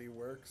reality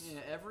works. Yeah,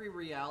 every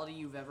reality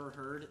you've ever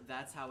heard,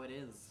 that's how it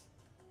is.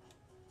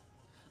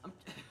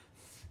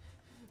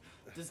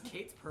 Does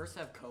Kate's purse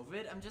have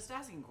COVID? I'm just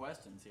asking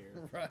questions here.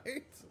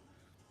 Right?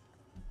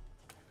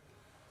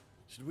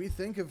 Should we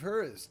think of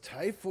her as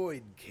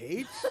Typhoid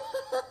Kate?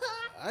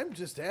 I'm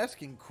just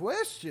asking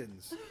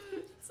questions.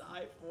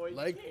 Typhoid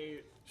Like,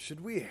 Kate.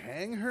 should we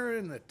hang her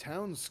in the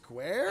town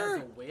square?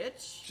 As a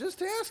witch?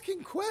 Just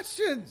asking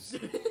questions.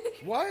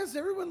 Why is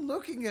everyone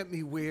looking at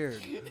me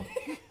weird?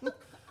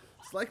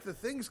 It's like the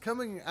things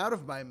coming out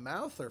of my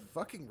mouth are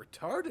fucking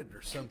retarded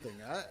or something.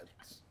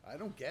 I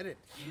don't get it.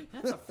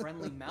 That's a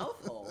friendly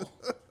mouth hole.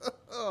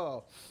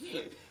 Oh,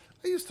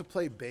 I used to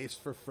play bass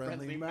for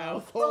Friendly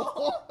Mouth.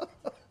 Oh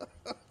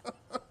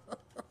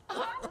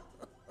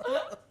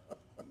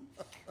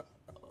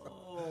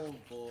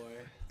boy.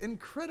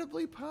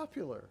 Incredibly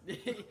popular.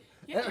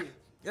 Yeah.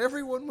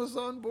 Everyone was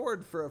on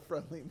board for a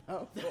Friendly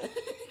Mouth.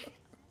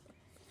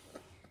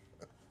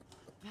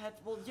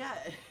 Well, yeah.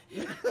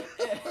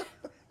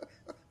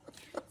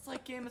 It's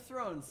like Game of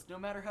Thrones. No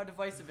matter how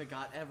divisive it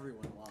got,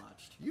 everyone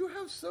watched. You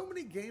have so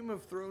many Game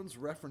of Thrones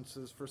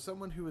references for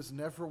someone who has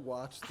never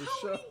watched the How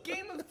show. many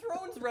Game of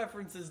Thrones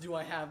references do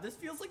I have? This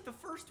feels like the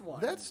first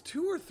one. That's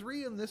 2 or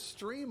 3 in this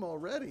stream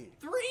already.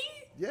 3?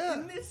 Yeah.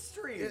 In this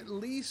stream. At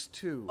least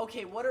 2.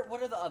 Okay, what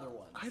are the other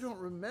ones? I don't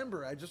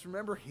remember. I just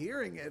remember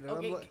hearing it, and,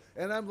 Okay.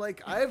 I'm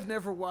like, I've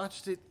never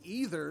watched it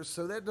either,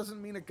 so that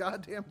doesn't mean a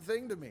goddamn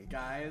thing to me.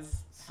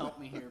 Guys, help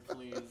me here,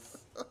 please.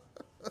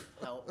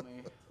 Help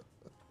me.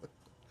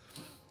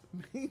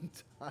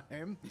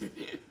 Meantime,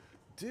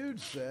 dude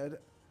said,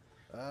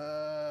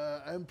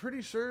 I'm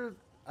pretty sure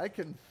I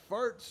can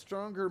fart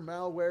stronger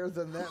malware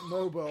than that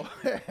Mobo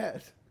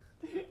had.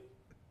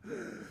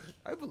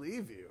 I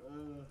believe you.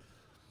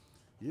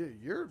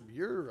 Your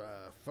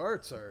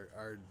farts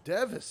are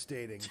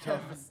devastating,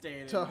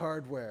 Devastating. To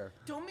hardware.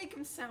 Don't make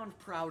him sound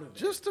proud of it.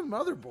 Just to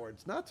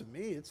motherboards, not to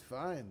me. It's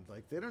fine.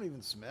 Like, they don't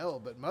even smell,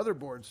 but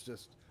motherboards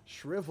just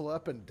shrivel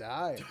up and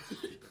die.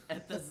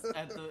 at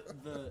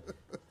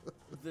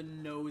the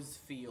nose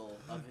feel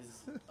of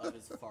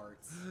his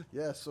farts.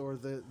 Yes, or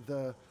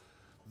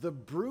the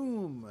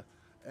broom,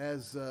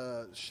 as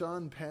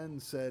Sean Penn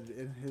said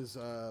in his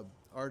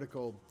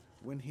article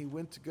when he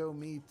went to go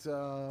meet,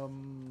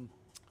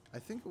 I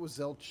think it was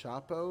El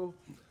Chapo.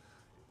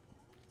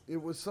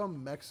 It was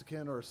some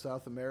Mexican or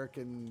South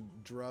American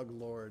drug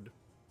lord.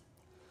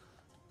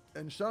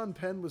 And Sean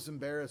Penn was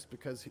embarrassed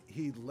because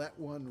he let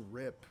one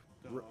rip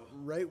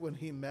right when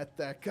he met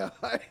that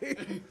guy.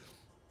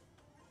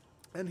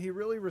 And he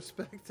really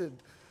respected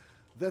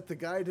that the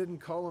guy didn't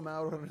call him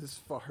out on his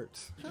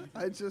farts.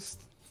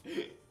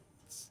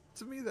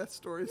 To me, that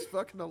story is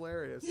fucking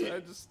hilarious. I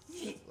just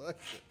like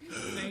it.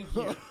 Thank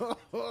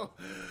you.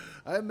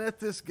 I met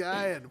this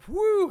guy and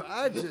whoo,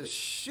 I just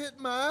shit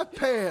my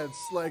pants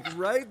like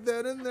right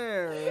then and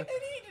there. And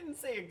he didn't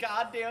say a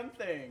goddamn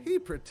thing. He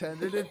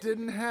pretended it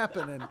didn't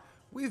happen, and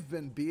we've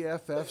been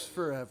BFFs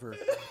forever.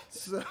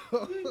 So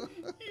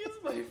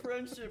Here's my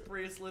friendship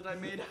bracelet I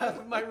made out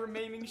of my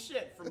remaining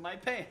shit from my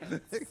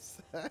pants.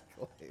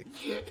 exactly.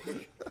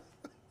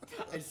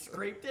 I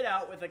scraped it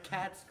out with a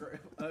cat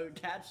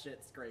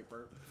shit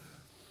scraper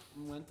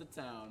and went to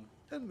town.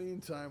 And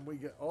meantime, we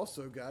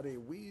also got a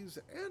wheeze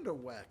and a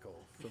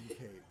whackle from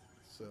Kate.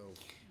 So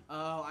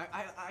Oh,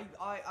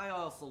 I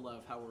also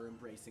love how we're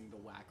embracing the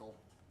whackle.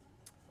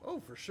 oh,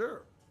 for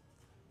sure.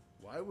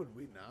 Why would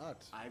we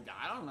not? I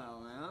don't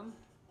know, man.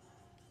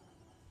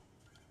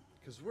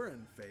 Because we're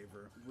in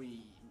favor.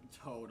 We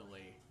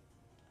totally.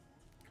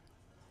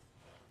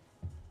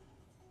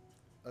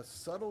 A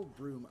subtle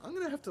broom. I'm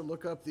gonna have to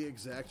look up the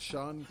exact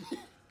Sean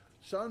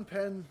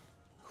Penn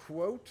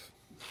quote.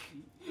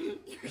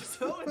 You're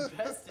so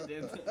invested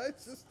in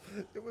it.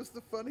 It was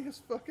the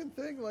funniest fucking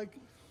thing. Like,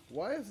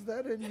 why is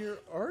that in your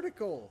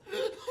article?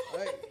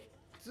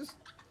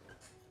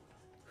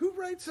 Who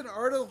writes an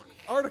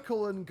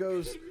article and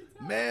goes,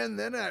 man,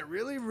 then I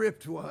really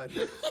ripped one.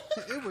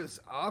 It was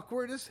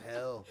awkward as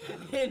hell.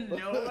 And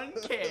no one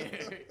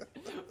cared.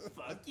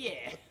 Fuck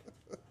yeah.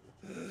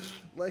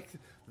 Like,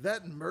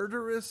 that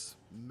murderous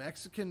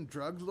Mexican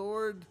drug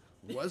lord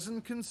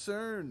wasn't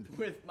concerned.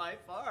 With my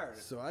fart.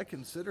 So I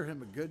consider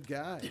him a good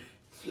guy.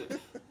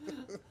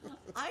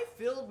 I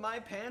filled my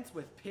pants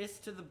with piss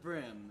to the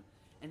brim,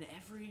 and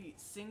every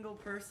single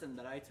person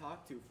that I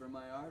talked to for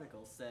my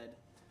article said,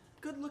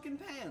 good looking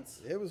pants.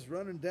 It was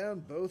running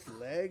down both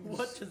legs.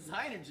 What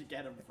designer did you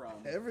get them from?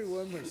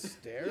 Everyone was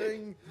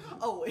staring.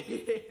 Oh,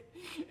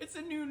 it's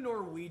a new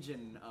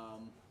Norwegian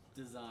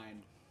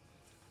design.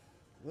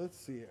 Let's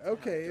see.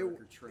 Okay,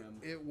 Darker trim.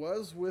 it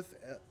was with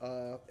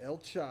El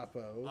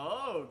Chapo,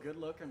 Oh, good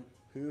looking.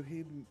 who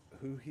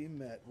he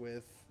met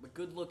with. But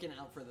good looking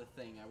out for the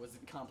thing. I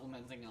wasn't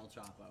complimenting El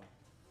Chapo.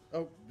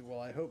 Oh,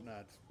 well, I hope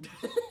not.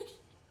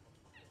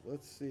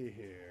 Let's see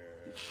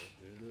here.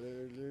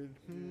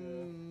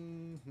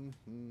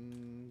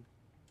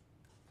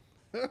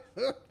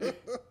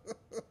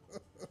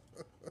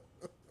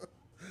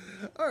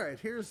 All right,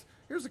 here's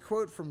a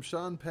quote from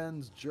Sean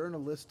Penn's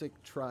journalistic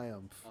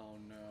triumph. Oh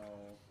no.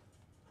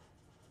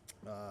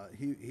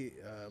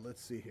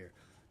 Let's see here.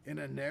 In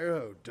a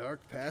narrow, dark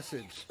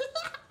passage,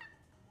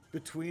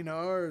 Between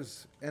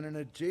ours and an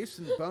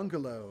adjacent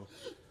bungalow,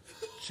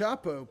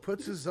 Chapo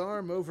puts his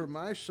arm over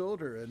my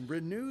shoulder and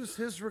renews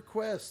his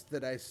request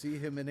that I see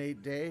him in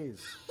 8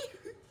 days.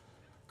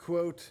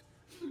 Quote,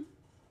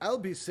 I'll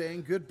be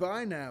saying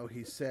goodbye now,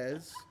 he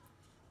says.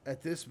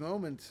 At this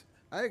moment,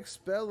 I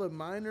expel a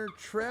minor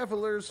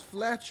traveler's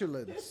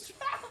flatulence.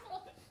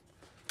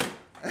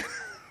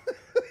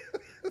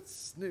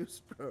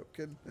 Snooze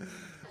broken.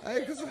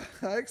 I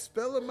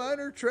expel a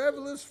minor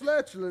traveler's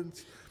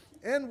flatulence,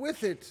 and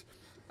with it,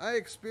 I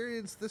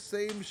experience the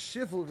same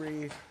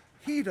chivalry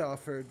he'd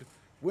offered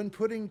when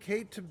putting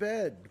Kate to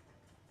bed,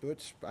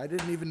 which I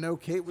didn't even know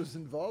Kate was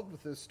involved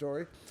with this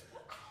story,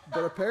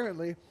 but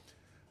apparently,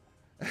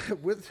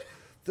 with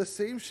the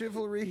same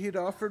chivalry he'd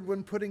offered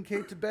when putting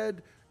Kate to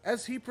bed,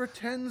 as he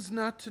pretends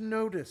not to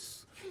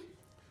notice.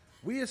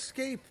 We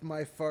escape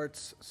my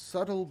fart's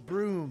subtle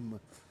broom,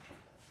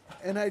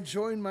 and I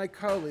join my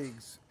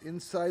colleagues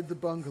inside the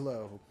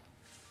bungalow.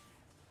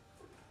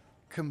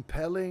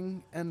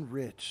 Compelling and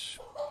rich.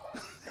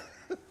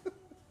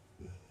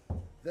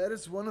 That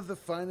is one of the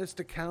finest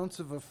accounts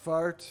of a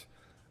fart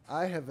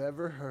I have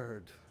ever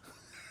heard.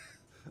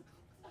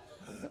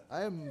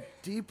 I am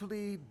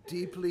deeply,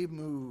 deeply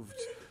moved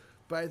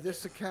by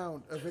this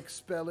account of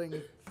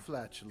expelling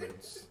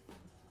flatulence.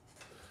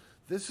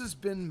 This has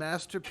been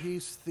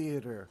Masterpiece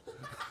Theater.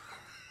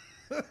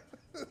 Oh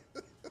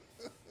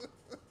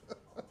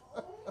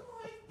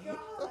my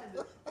god!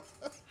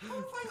 How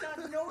have I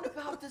not known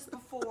about this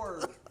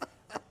before?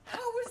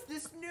 How is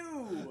this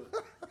new?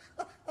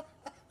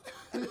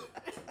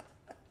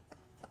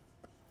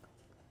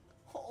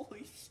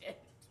 Holy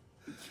shit.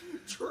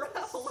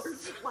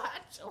 Traveler's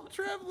flatulence.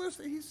 Travelers,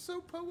 he's so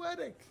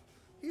poetic.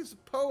 He's a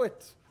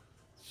poet.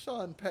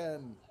 Sean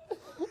Penn.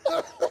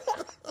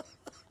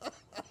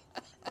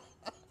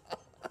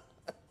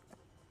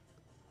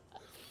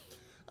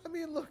 I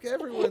mean, look,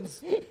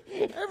 everyone's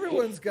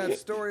got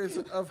stories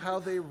of how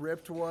they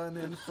ripped one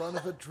in front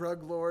of a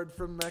drug lord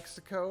from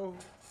Mexico.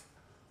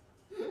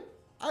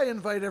 I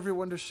invite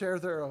everyone to share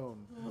their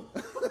own.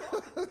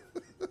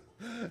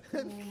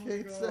 And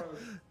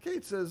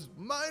Kate says,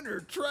 minor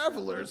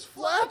traveler's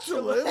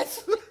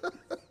flatulence.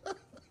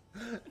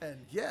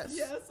 And yes,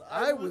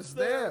 I was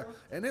there.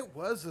 And it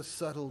was a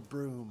subtle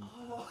broom.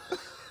 Oh.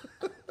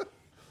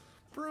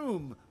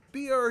 Broom.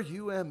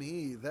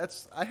 B-R-U-M-E.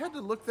 I had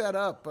to look that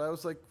up. I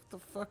was like, what the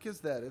fuck is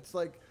that? It's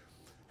like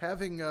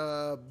having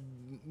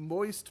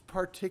moist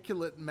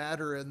particulate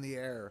matter in the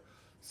air.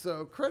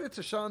 So credit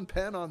to Sean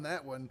Penn on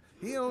that one.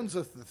 He owns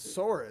a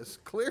thesaurus,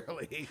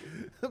 clearly.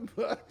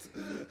 but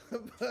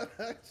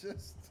I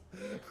just...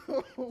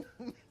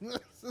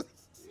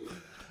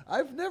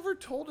 I've never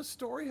told a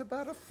story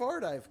about a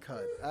fart I've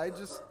cut.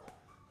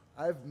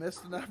 I've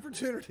missed an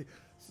opportunity.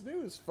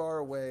 Snoo is far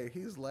away.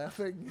 He's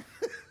laughing.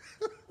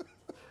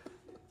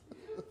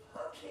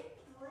 Fucking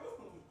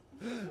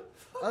broom.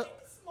 Fucking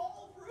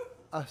small broom.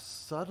 A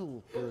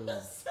subtle broom.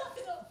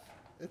 Subtle.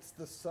 It's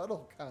the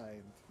subtle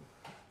kind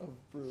of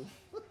broom.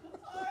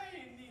 I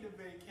need a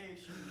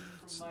vacation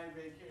from my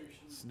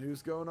vacation.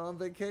 Snoo's going on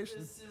vacation.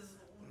 This is...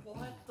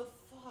 what the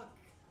fuck?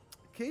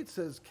 Kate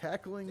says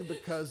cackling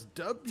because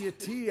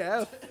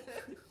WTF.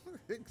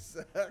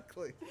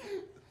 Exactly.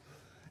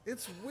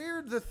 It's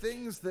weird the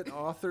things that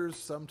authors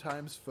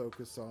sometimes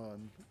focus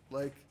on.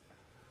 Like,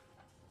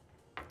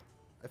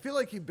 I feel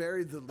like he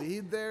buried the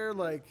lead there.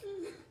 Like,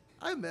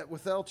 I met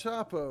with El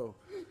Chapo.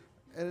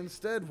 And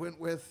instead went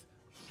with,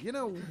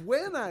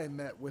 when I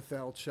met with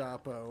El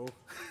Chapo.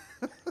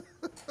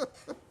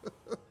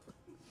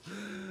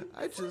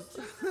 I just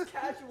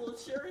casual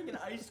sharing an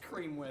ice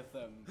cream with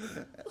him.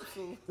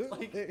 Absolutely.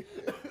 Like,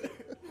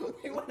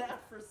 we went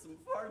out for some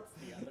farts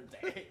the other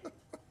day.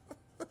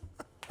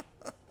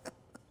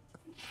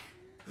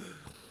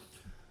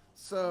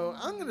 So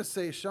I'm going to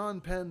say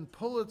Sean Penn,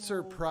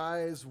 Pulitzer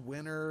Prize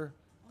winner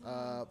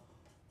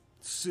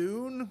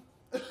soon.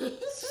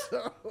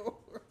 So,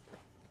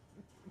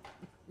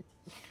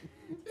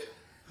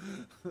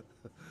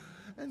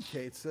 and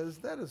Kate says,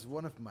 that is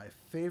one of my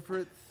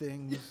favorite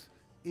things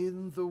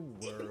in the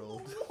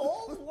world. The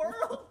whole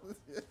world.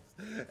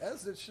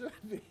 As it should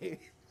be.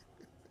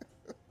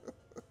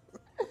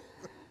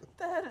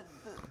 God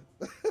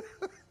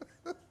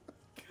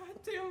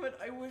damn it,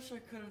 I wish I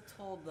could have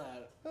told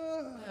that.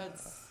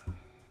 That's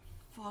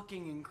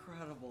fucking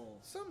incredible.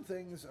 Some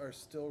things are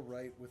still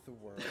right with the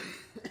world.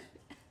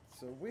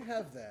 So we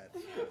have that.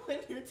 When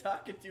you're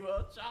talking to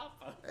El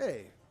Chapo.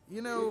 Hey,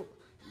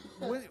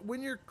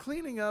 when you're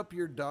cleaning up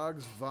your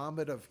dog's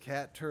vomit of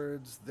cat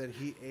turds that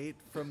he ate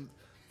from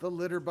the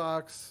litter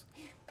box,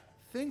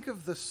 think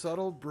of the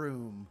subtle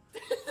broom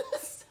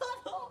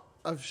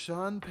of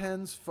Sean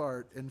Penn's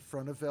fart in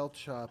front of El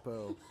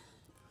Chapo.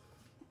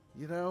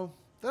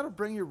 That'll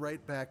bring you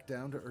right back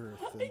down to earth.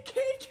 I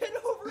can't get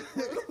over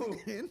broom.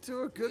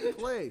 Into a good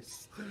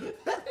place.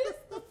 That is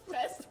the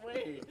best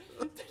way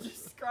to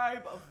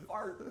describe a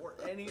fart or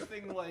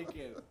anything like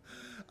it.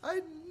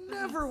 I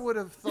never would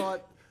have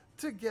thought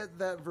to get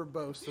that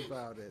verbose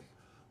about it.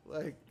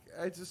 Like,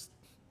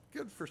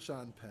 good for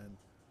Sean Penn.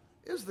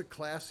 It was the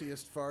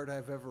classiest fart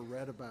I've ever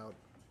read about.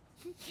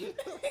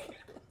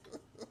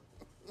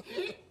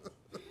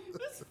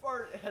 This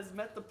fart has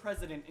met the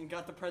president and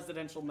got the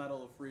Presidential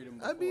Medal of Freedom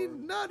before. I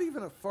mean, not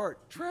even a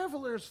fart.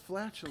 Traveler's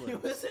flatulence.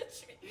 It was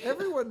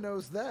Everyone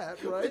knows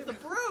that, right? with the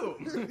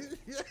broom.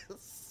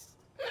 Yes.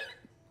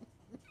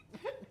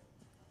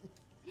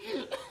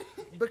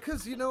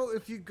 Because, you know,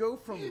 if you go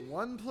from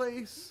one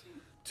place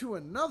to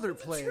another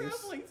place,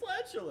 Traveling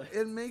flatulence.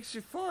 it makes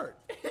you fart.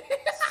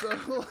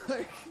 So,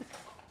 like,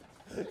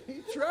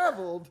 he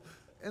traveled,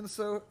 and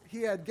so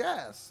he had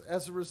gas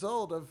as a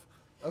result of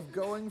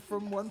going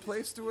from one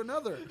place to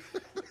another.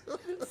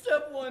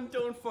 Step 1,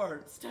 don't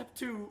fart. Step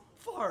 2,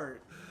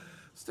 fart.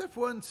 Step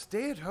 1,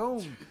 stay at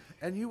home,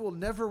 and you will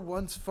never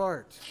once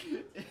fart.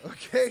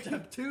 Okay?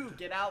 Step 2,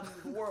 get out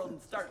into the world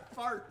and start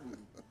farting.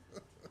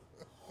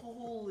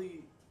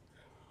 Holy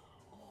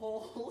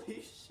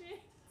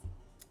shit.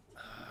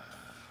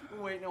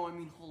 Wait, no, I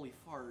mean holy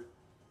fart.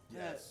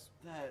 Yes.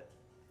 That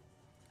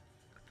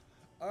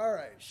All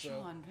right, so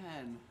Sean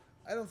Penn.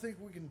 I don't think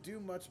we can do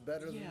much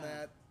better than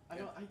that.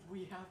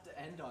 We have to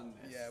end on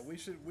this. Yeah, we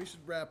should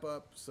wrap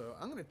up. So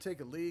I'm going to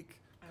take a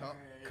leak. All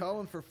right.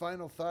 Colin, for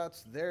final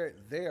thoughts.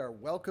 They are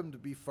welcome to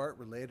be fart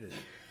related,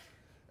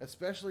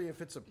 especially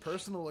if it's a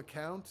personal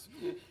account.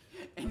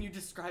 And you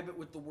describe it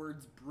with the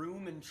words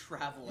broom and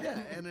traveling.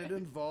 Yeah, and it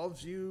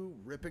involves you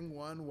ripping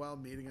one while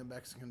meeting a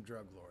Mexican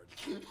drug lord.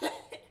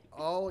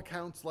 All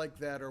accounts like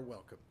that are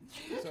welcome.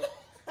 So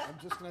I'm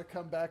just going to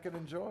come back and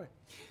enjoy.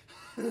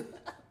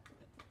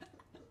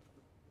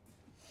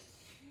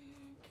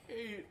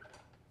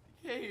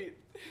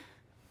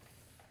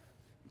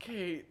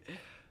 Kate,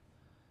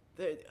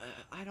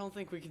 I don't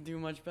think we can do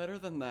much better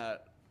than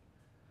that.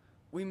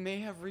 We may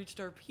have reached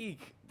our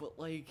peak, but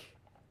like,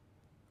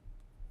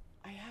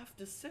 I have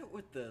to sit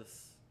with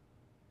this.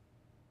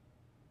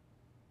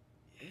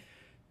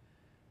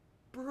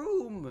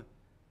 Broom.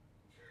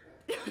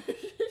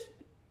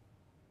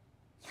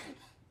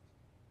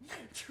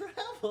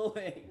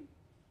 Traveling.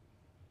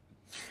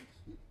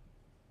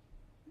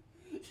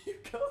 You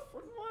go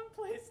from one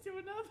place to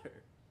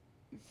another.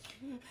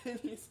 And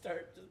you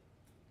start just...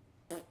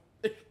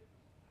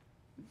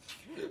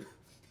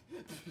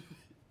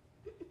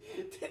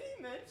 Did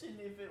he mention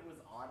if it was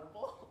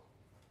audible?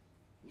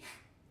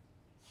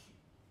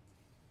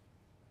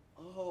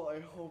 Oh, I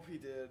hope he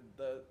did.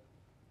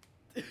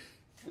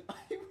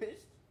 I wish...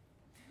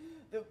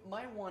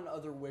 My one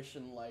other wish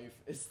in life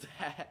is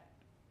that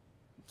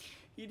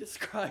he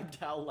described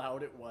how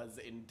loud it was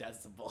in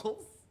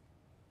decibels.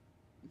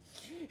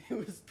 It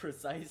was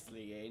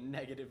precisely a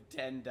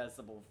 -10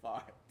 decibel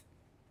fart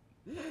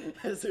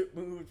as it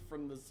moved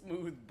from the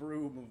smooth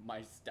broom of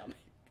my stomach.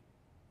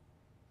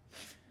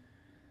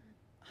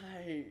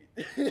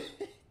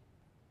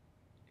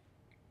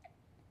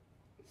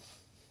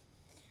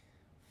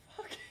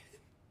 Fuck.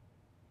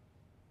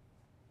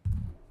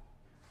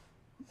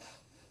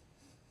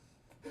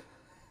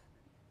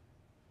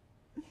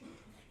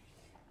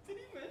 Did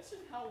he mention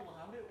how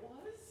loud it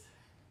was?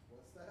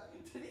 What's that?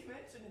 Did he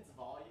mention its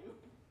volume?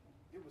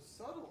 It was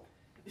subtle.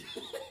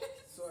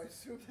 So I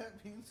assume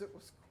that means it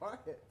was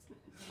quiet.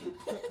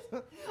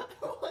 I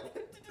want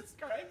him to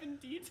describe in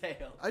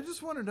detail. I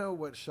just want to know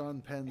what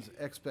Sean Penn's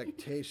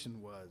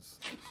expectation was.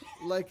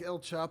 Like El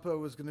Chapo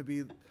was going to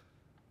be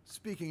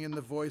speaking in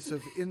the voice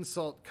of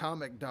Insult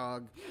Comic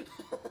Dog.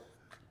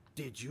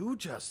 Did you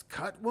just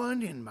cut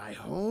one in my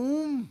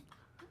home?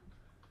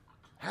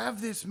 Have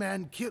this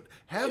man killed.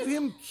 Have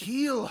him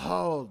keel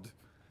hauled.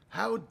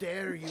 How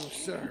dare you,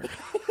 sir?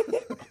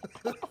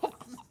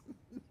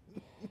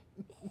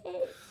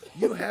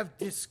 You have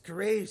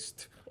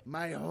disgraced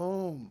my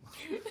home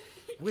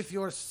with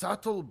your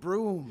subtle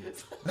broom.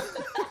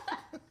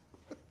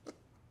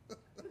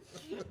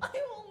 I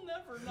will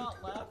never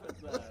not laugh at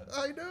that.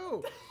 I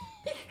know.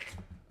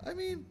 I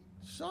mean,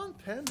 Sean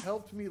Penn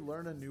helped me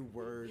learn a new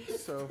word,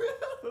 so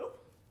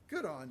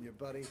good on you,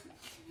 buddy.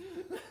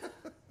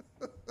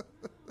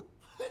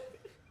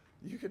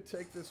 You could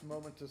take this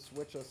moment to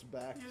switch us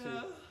back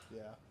to...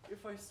 Yeah.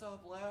 If I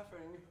stop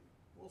laughing,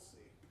 We'll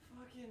see.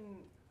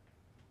 fucking...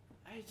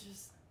 I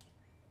just...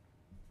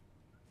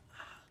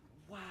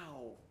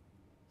 Wow.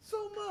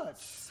 So much.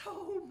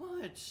 So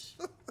much.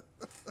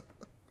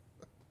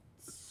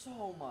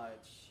 So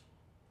much.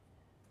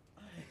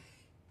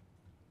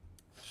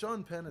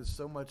 Sean Penn is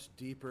so much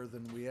deeper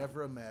than we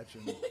ever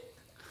imagined.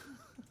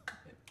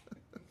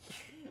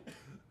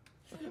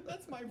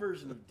 That's my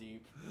version of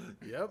deep.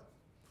 Yep.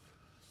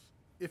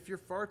 If your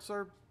farts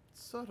are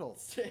subtle.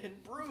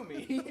 And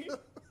broomy.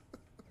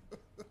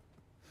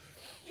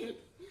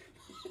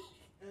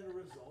 And a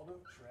result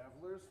of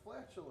traveler's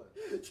flatulence.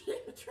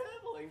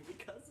 Traveling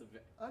because of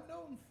it. A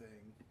known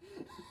thing.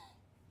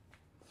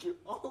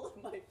 All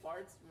of my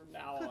farts from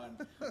now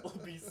on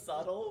will be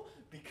subtle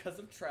because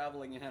of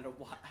traveling and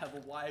have a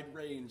wide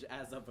range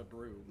as of a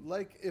broom.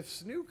 Like, if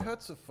Snoo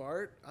cuts a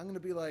fart, I'm going to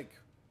be like,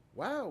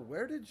 wow,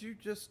 where did you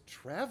just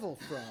travel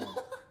from?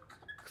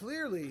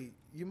 Clearly,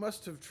 you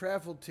must have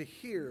traveled to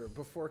here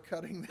before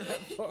cutting that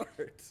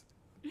fart.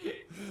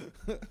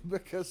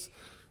 Because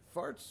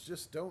farts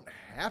just don't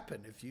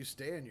happen if you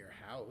stay in your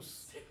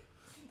house.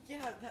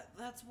 Yeah,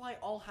 that's why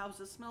all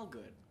houses smell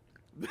good.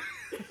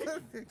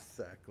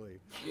 Exactly.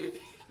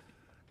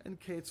 And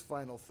Kate's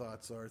final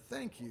thoughts are,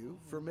 thank you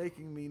for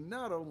making me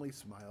not only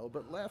smile,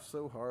 but laugh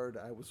so hard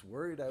I was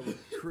worried I would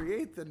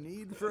create the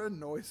need for a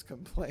noise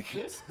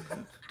complaint.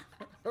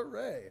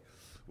 Hooray.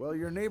 Well,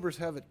 your neighbors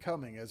have it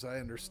coming, as I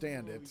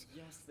understand it.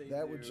 Yes, they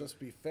That do. would just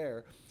be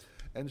fair.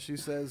 And she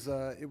says,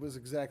 it was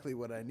exactly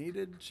what I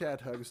needed.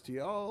 Chat hugs to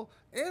y'all,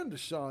 and to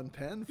Sean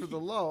Penn for the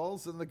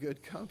lulls and the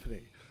good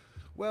company.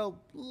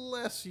 Well,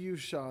 bless you,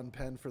 Sean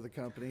Penn, for the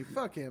company.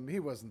 Fuck him, he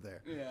wasn't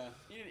there. Yeah,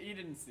 he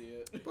didn't see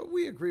it. But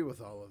we agree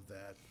with all of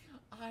that.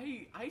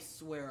 I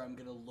swear I'm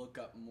gonna look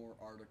up more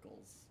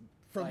articles.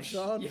 From Like,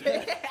 Sean yeah.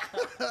 Penn?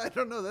 I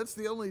don't know, that's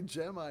the only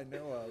gem I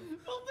know of.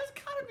 Well, there's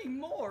gotta be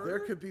more. There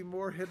could be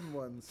more hidden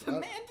ones. The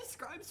man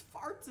describes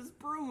farts as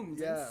brooms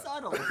Yeah. and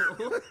subtle.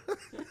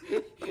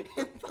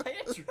 And by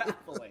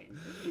traveling.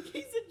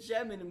 He's a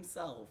gem in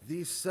himself.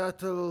 The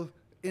subtle,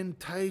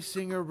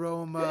 enticing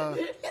aroma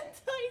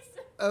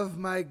Tyson. of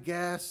my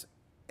gas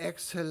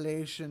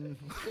exhalation.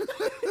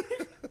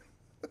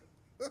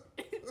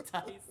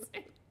 Tyson.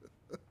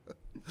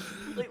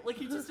 Like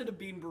he just did a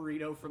bean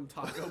burrito from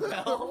Taco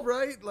Bell.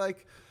 Right?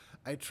 Like,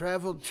 I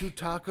traveled to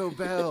Taco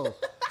Bell,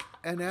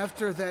 and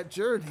after that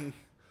journey,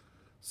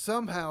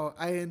 somehow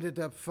I ended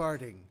up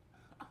farting.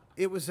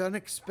 It was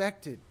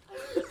unexpected.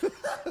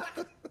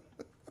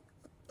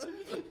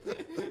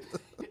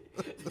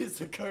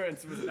 This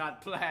occurrence was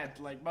not planned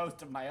like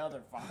most of my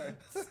other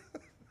farts.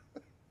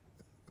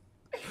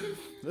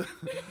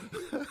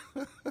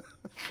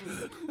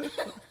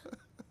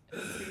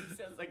 It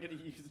sounds like I'm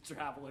gonna use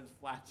traveler's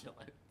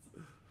flatulence.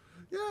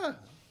 Yeah.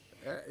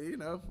 You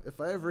know, if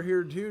I ever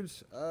hear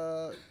dudes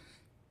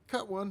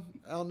cut one,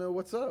 I'll know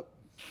what's up.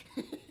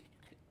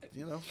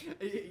 You know?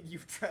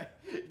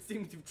 It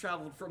seems you've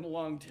traveled from a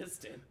long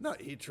distance. No,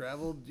 he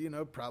traveled, you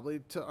know, probably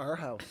to our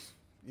house,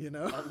 you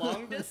know? A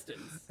long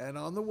distance. And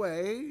on the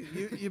way,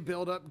 you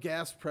build up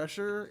gas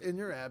pressure in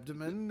your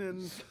abdomen,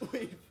 and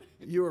Wait,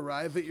 you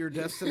arrive at your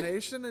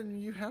destination,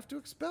 and you have to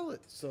expel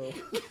it. So,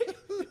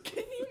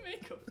 can you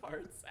make a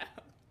fart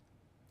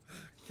sound?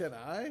 can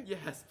I?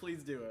 Yes,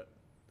 please do it.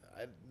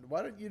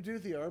 Why don't you do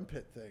the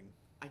armpit thing?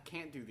 I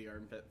can't do the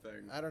armpit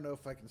thing. I don't know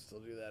if I can still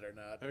do that or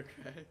not.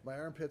 Okay. My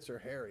armpits are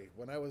hairy.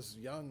 When I was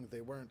young,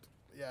 they weren't.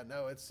 Yeah,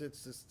 no, it's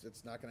just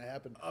it's not gonna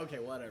happen. Okay,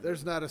 whatever.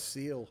 There's not a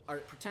seal. All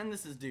right, pretend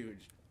this is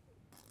Dooge.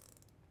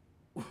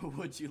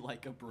 Would you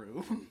like a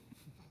broom?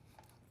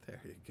 There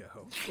you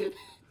go.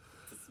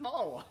 It's a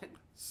small one.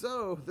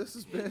 So this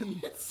has been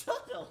It's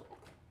subtle.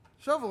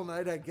 Shovel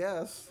Night, I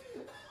guess,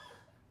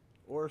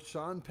 or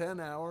Sean Penn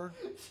Hour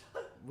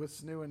with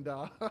Snoo and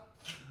Da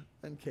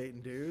and Kate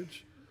and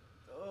Dooge.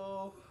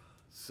 Oh.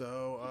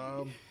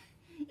 So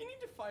You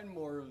need to find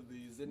more of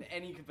these in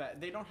any capacity.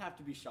 They don't have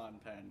to be Sean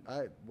Penn.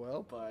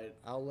 but But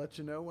I'll let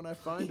you know when I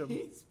find them,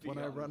 please be when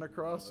I on run the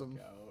across them.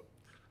 lookout.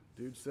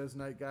 Dude says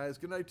night, guys.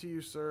 Good night to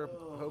you, sir.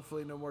 Oh.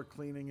 Hopefully no more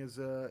cleaning is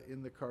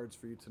in the cards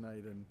for you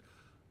tonight, and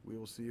we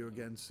will see you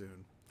again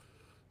soon.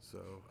 So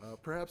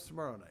perhaps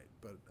tomorrow night.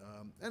 But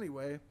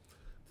anyway,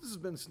 this has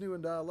been Snoo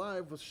and Da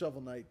Live with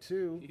Shovel Knight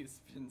 2. He's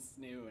been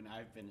Snoo and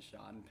I've been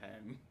Sean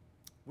Penn.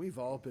 We've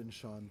all been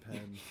Sean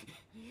Penn.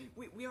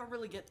 We all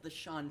really get the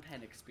Sean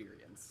Penn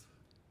experience.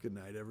 Good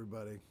night,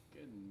 everybody.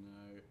 Good night.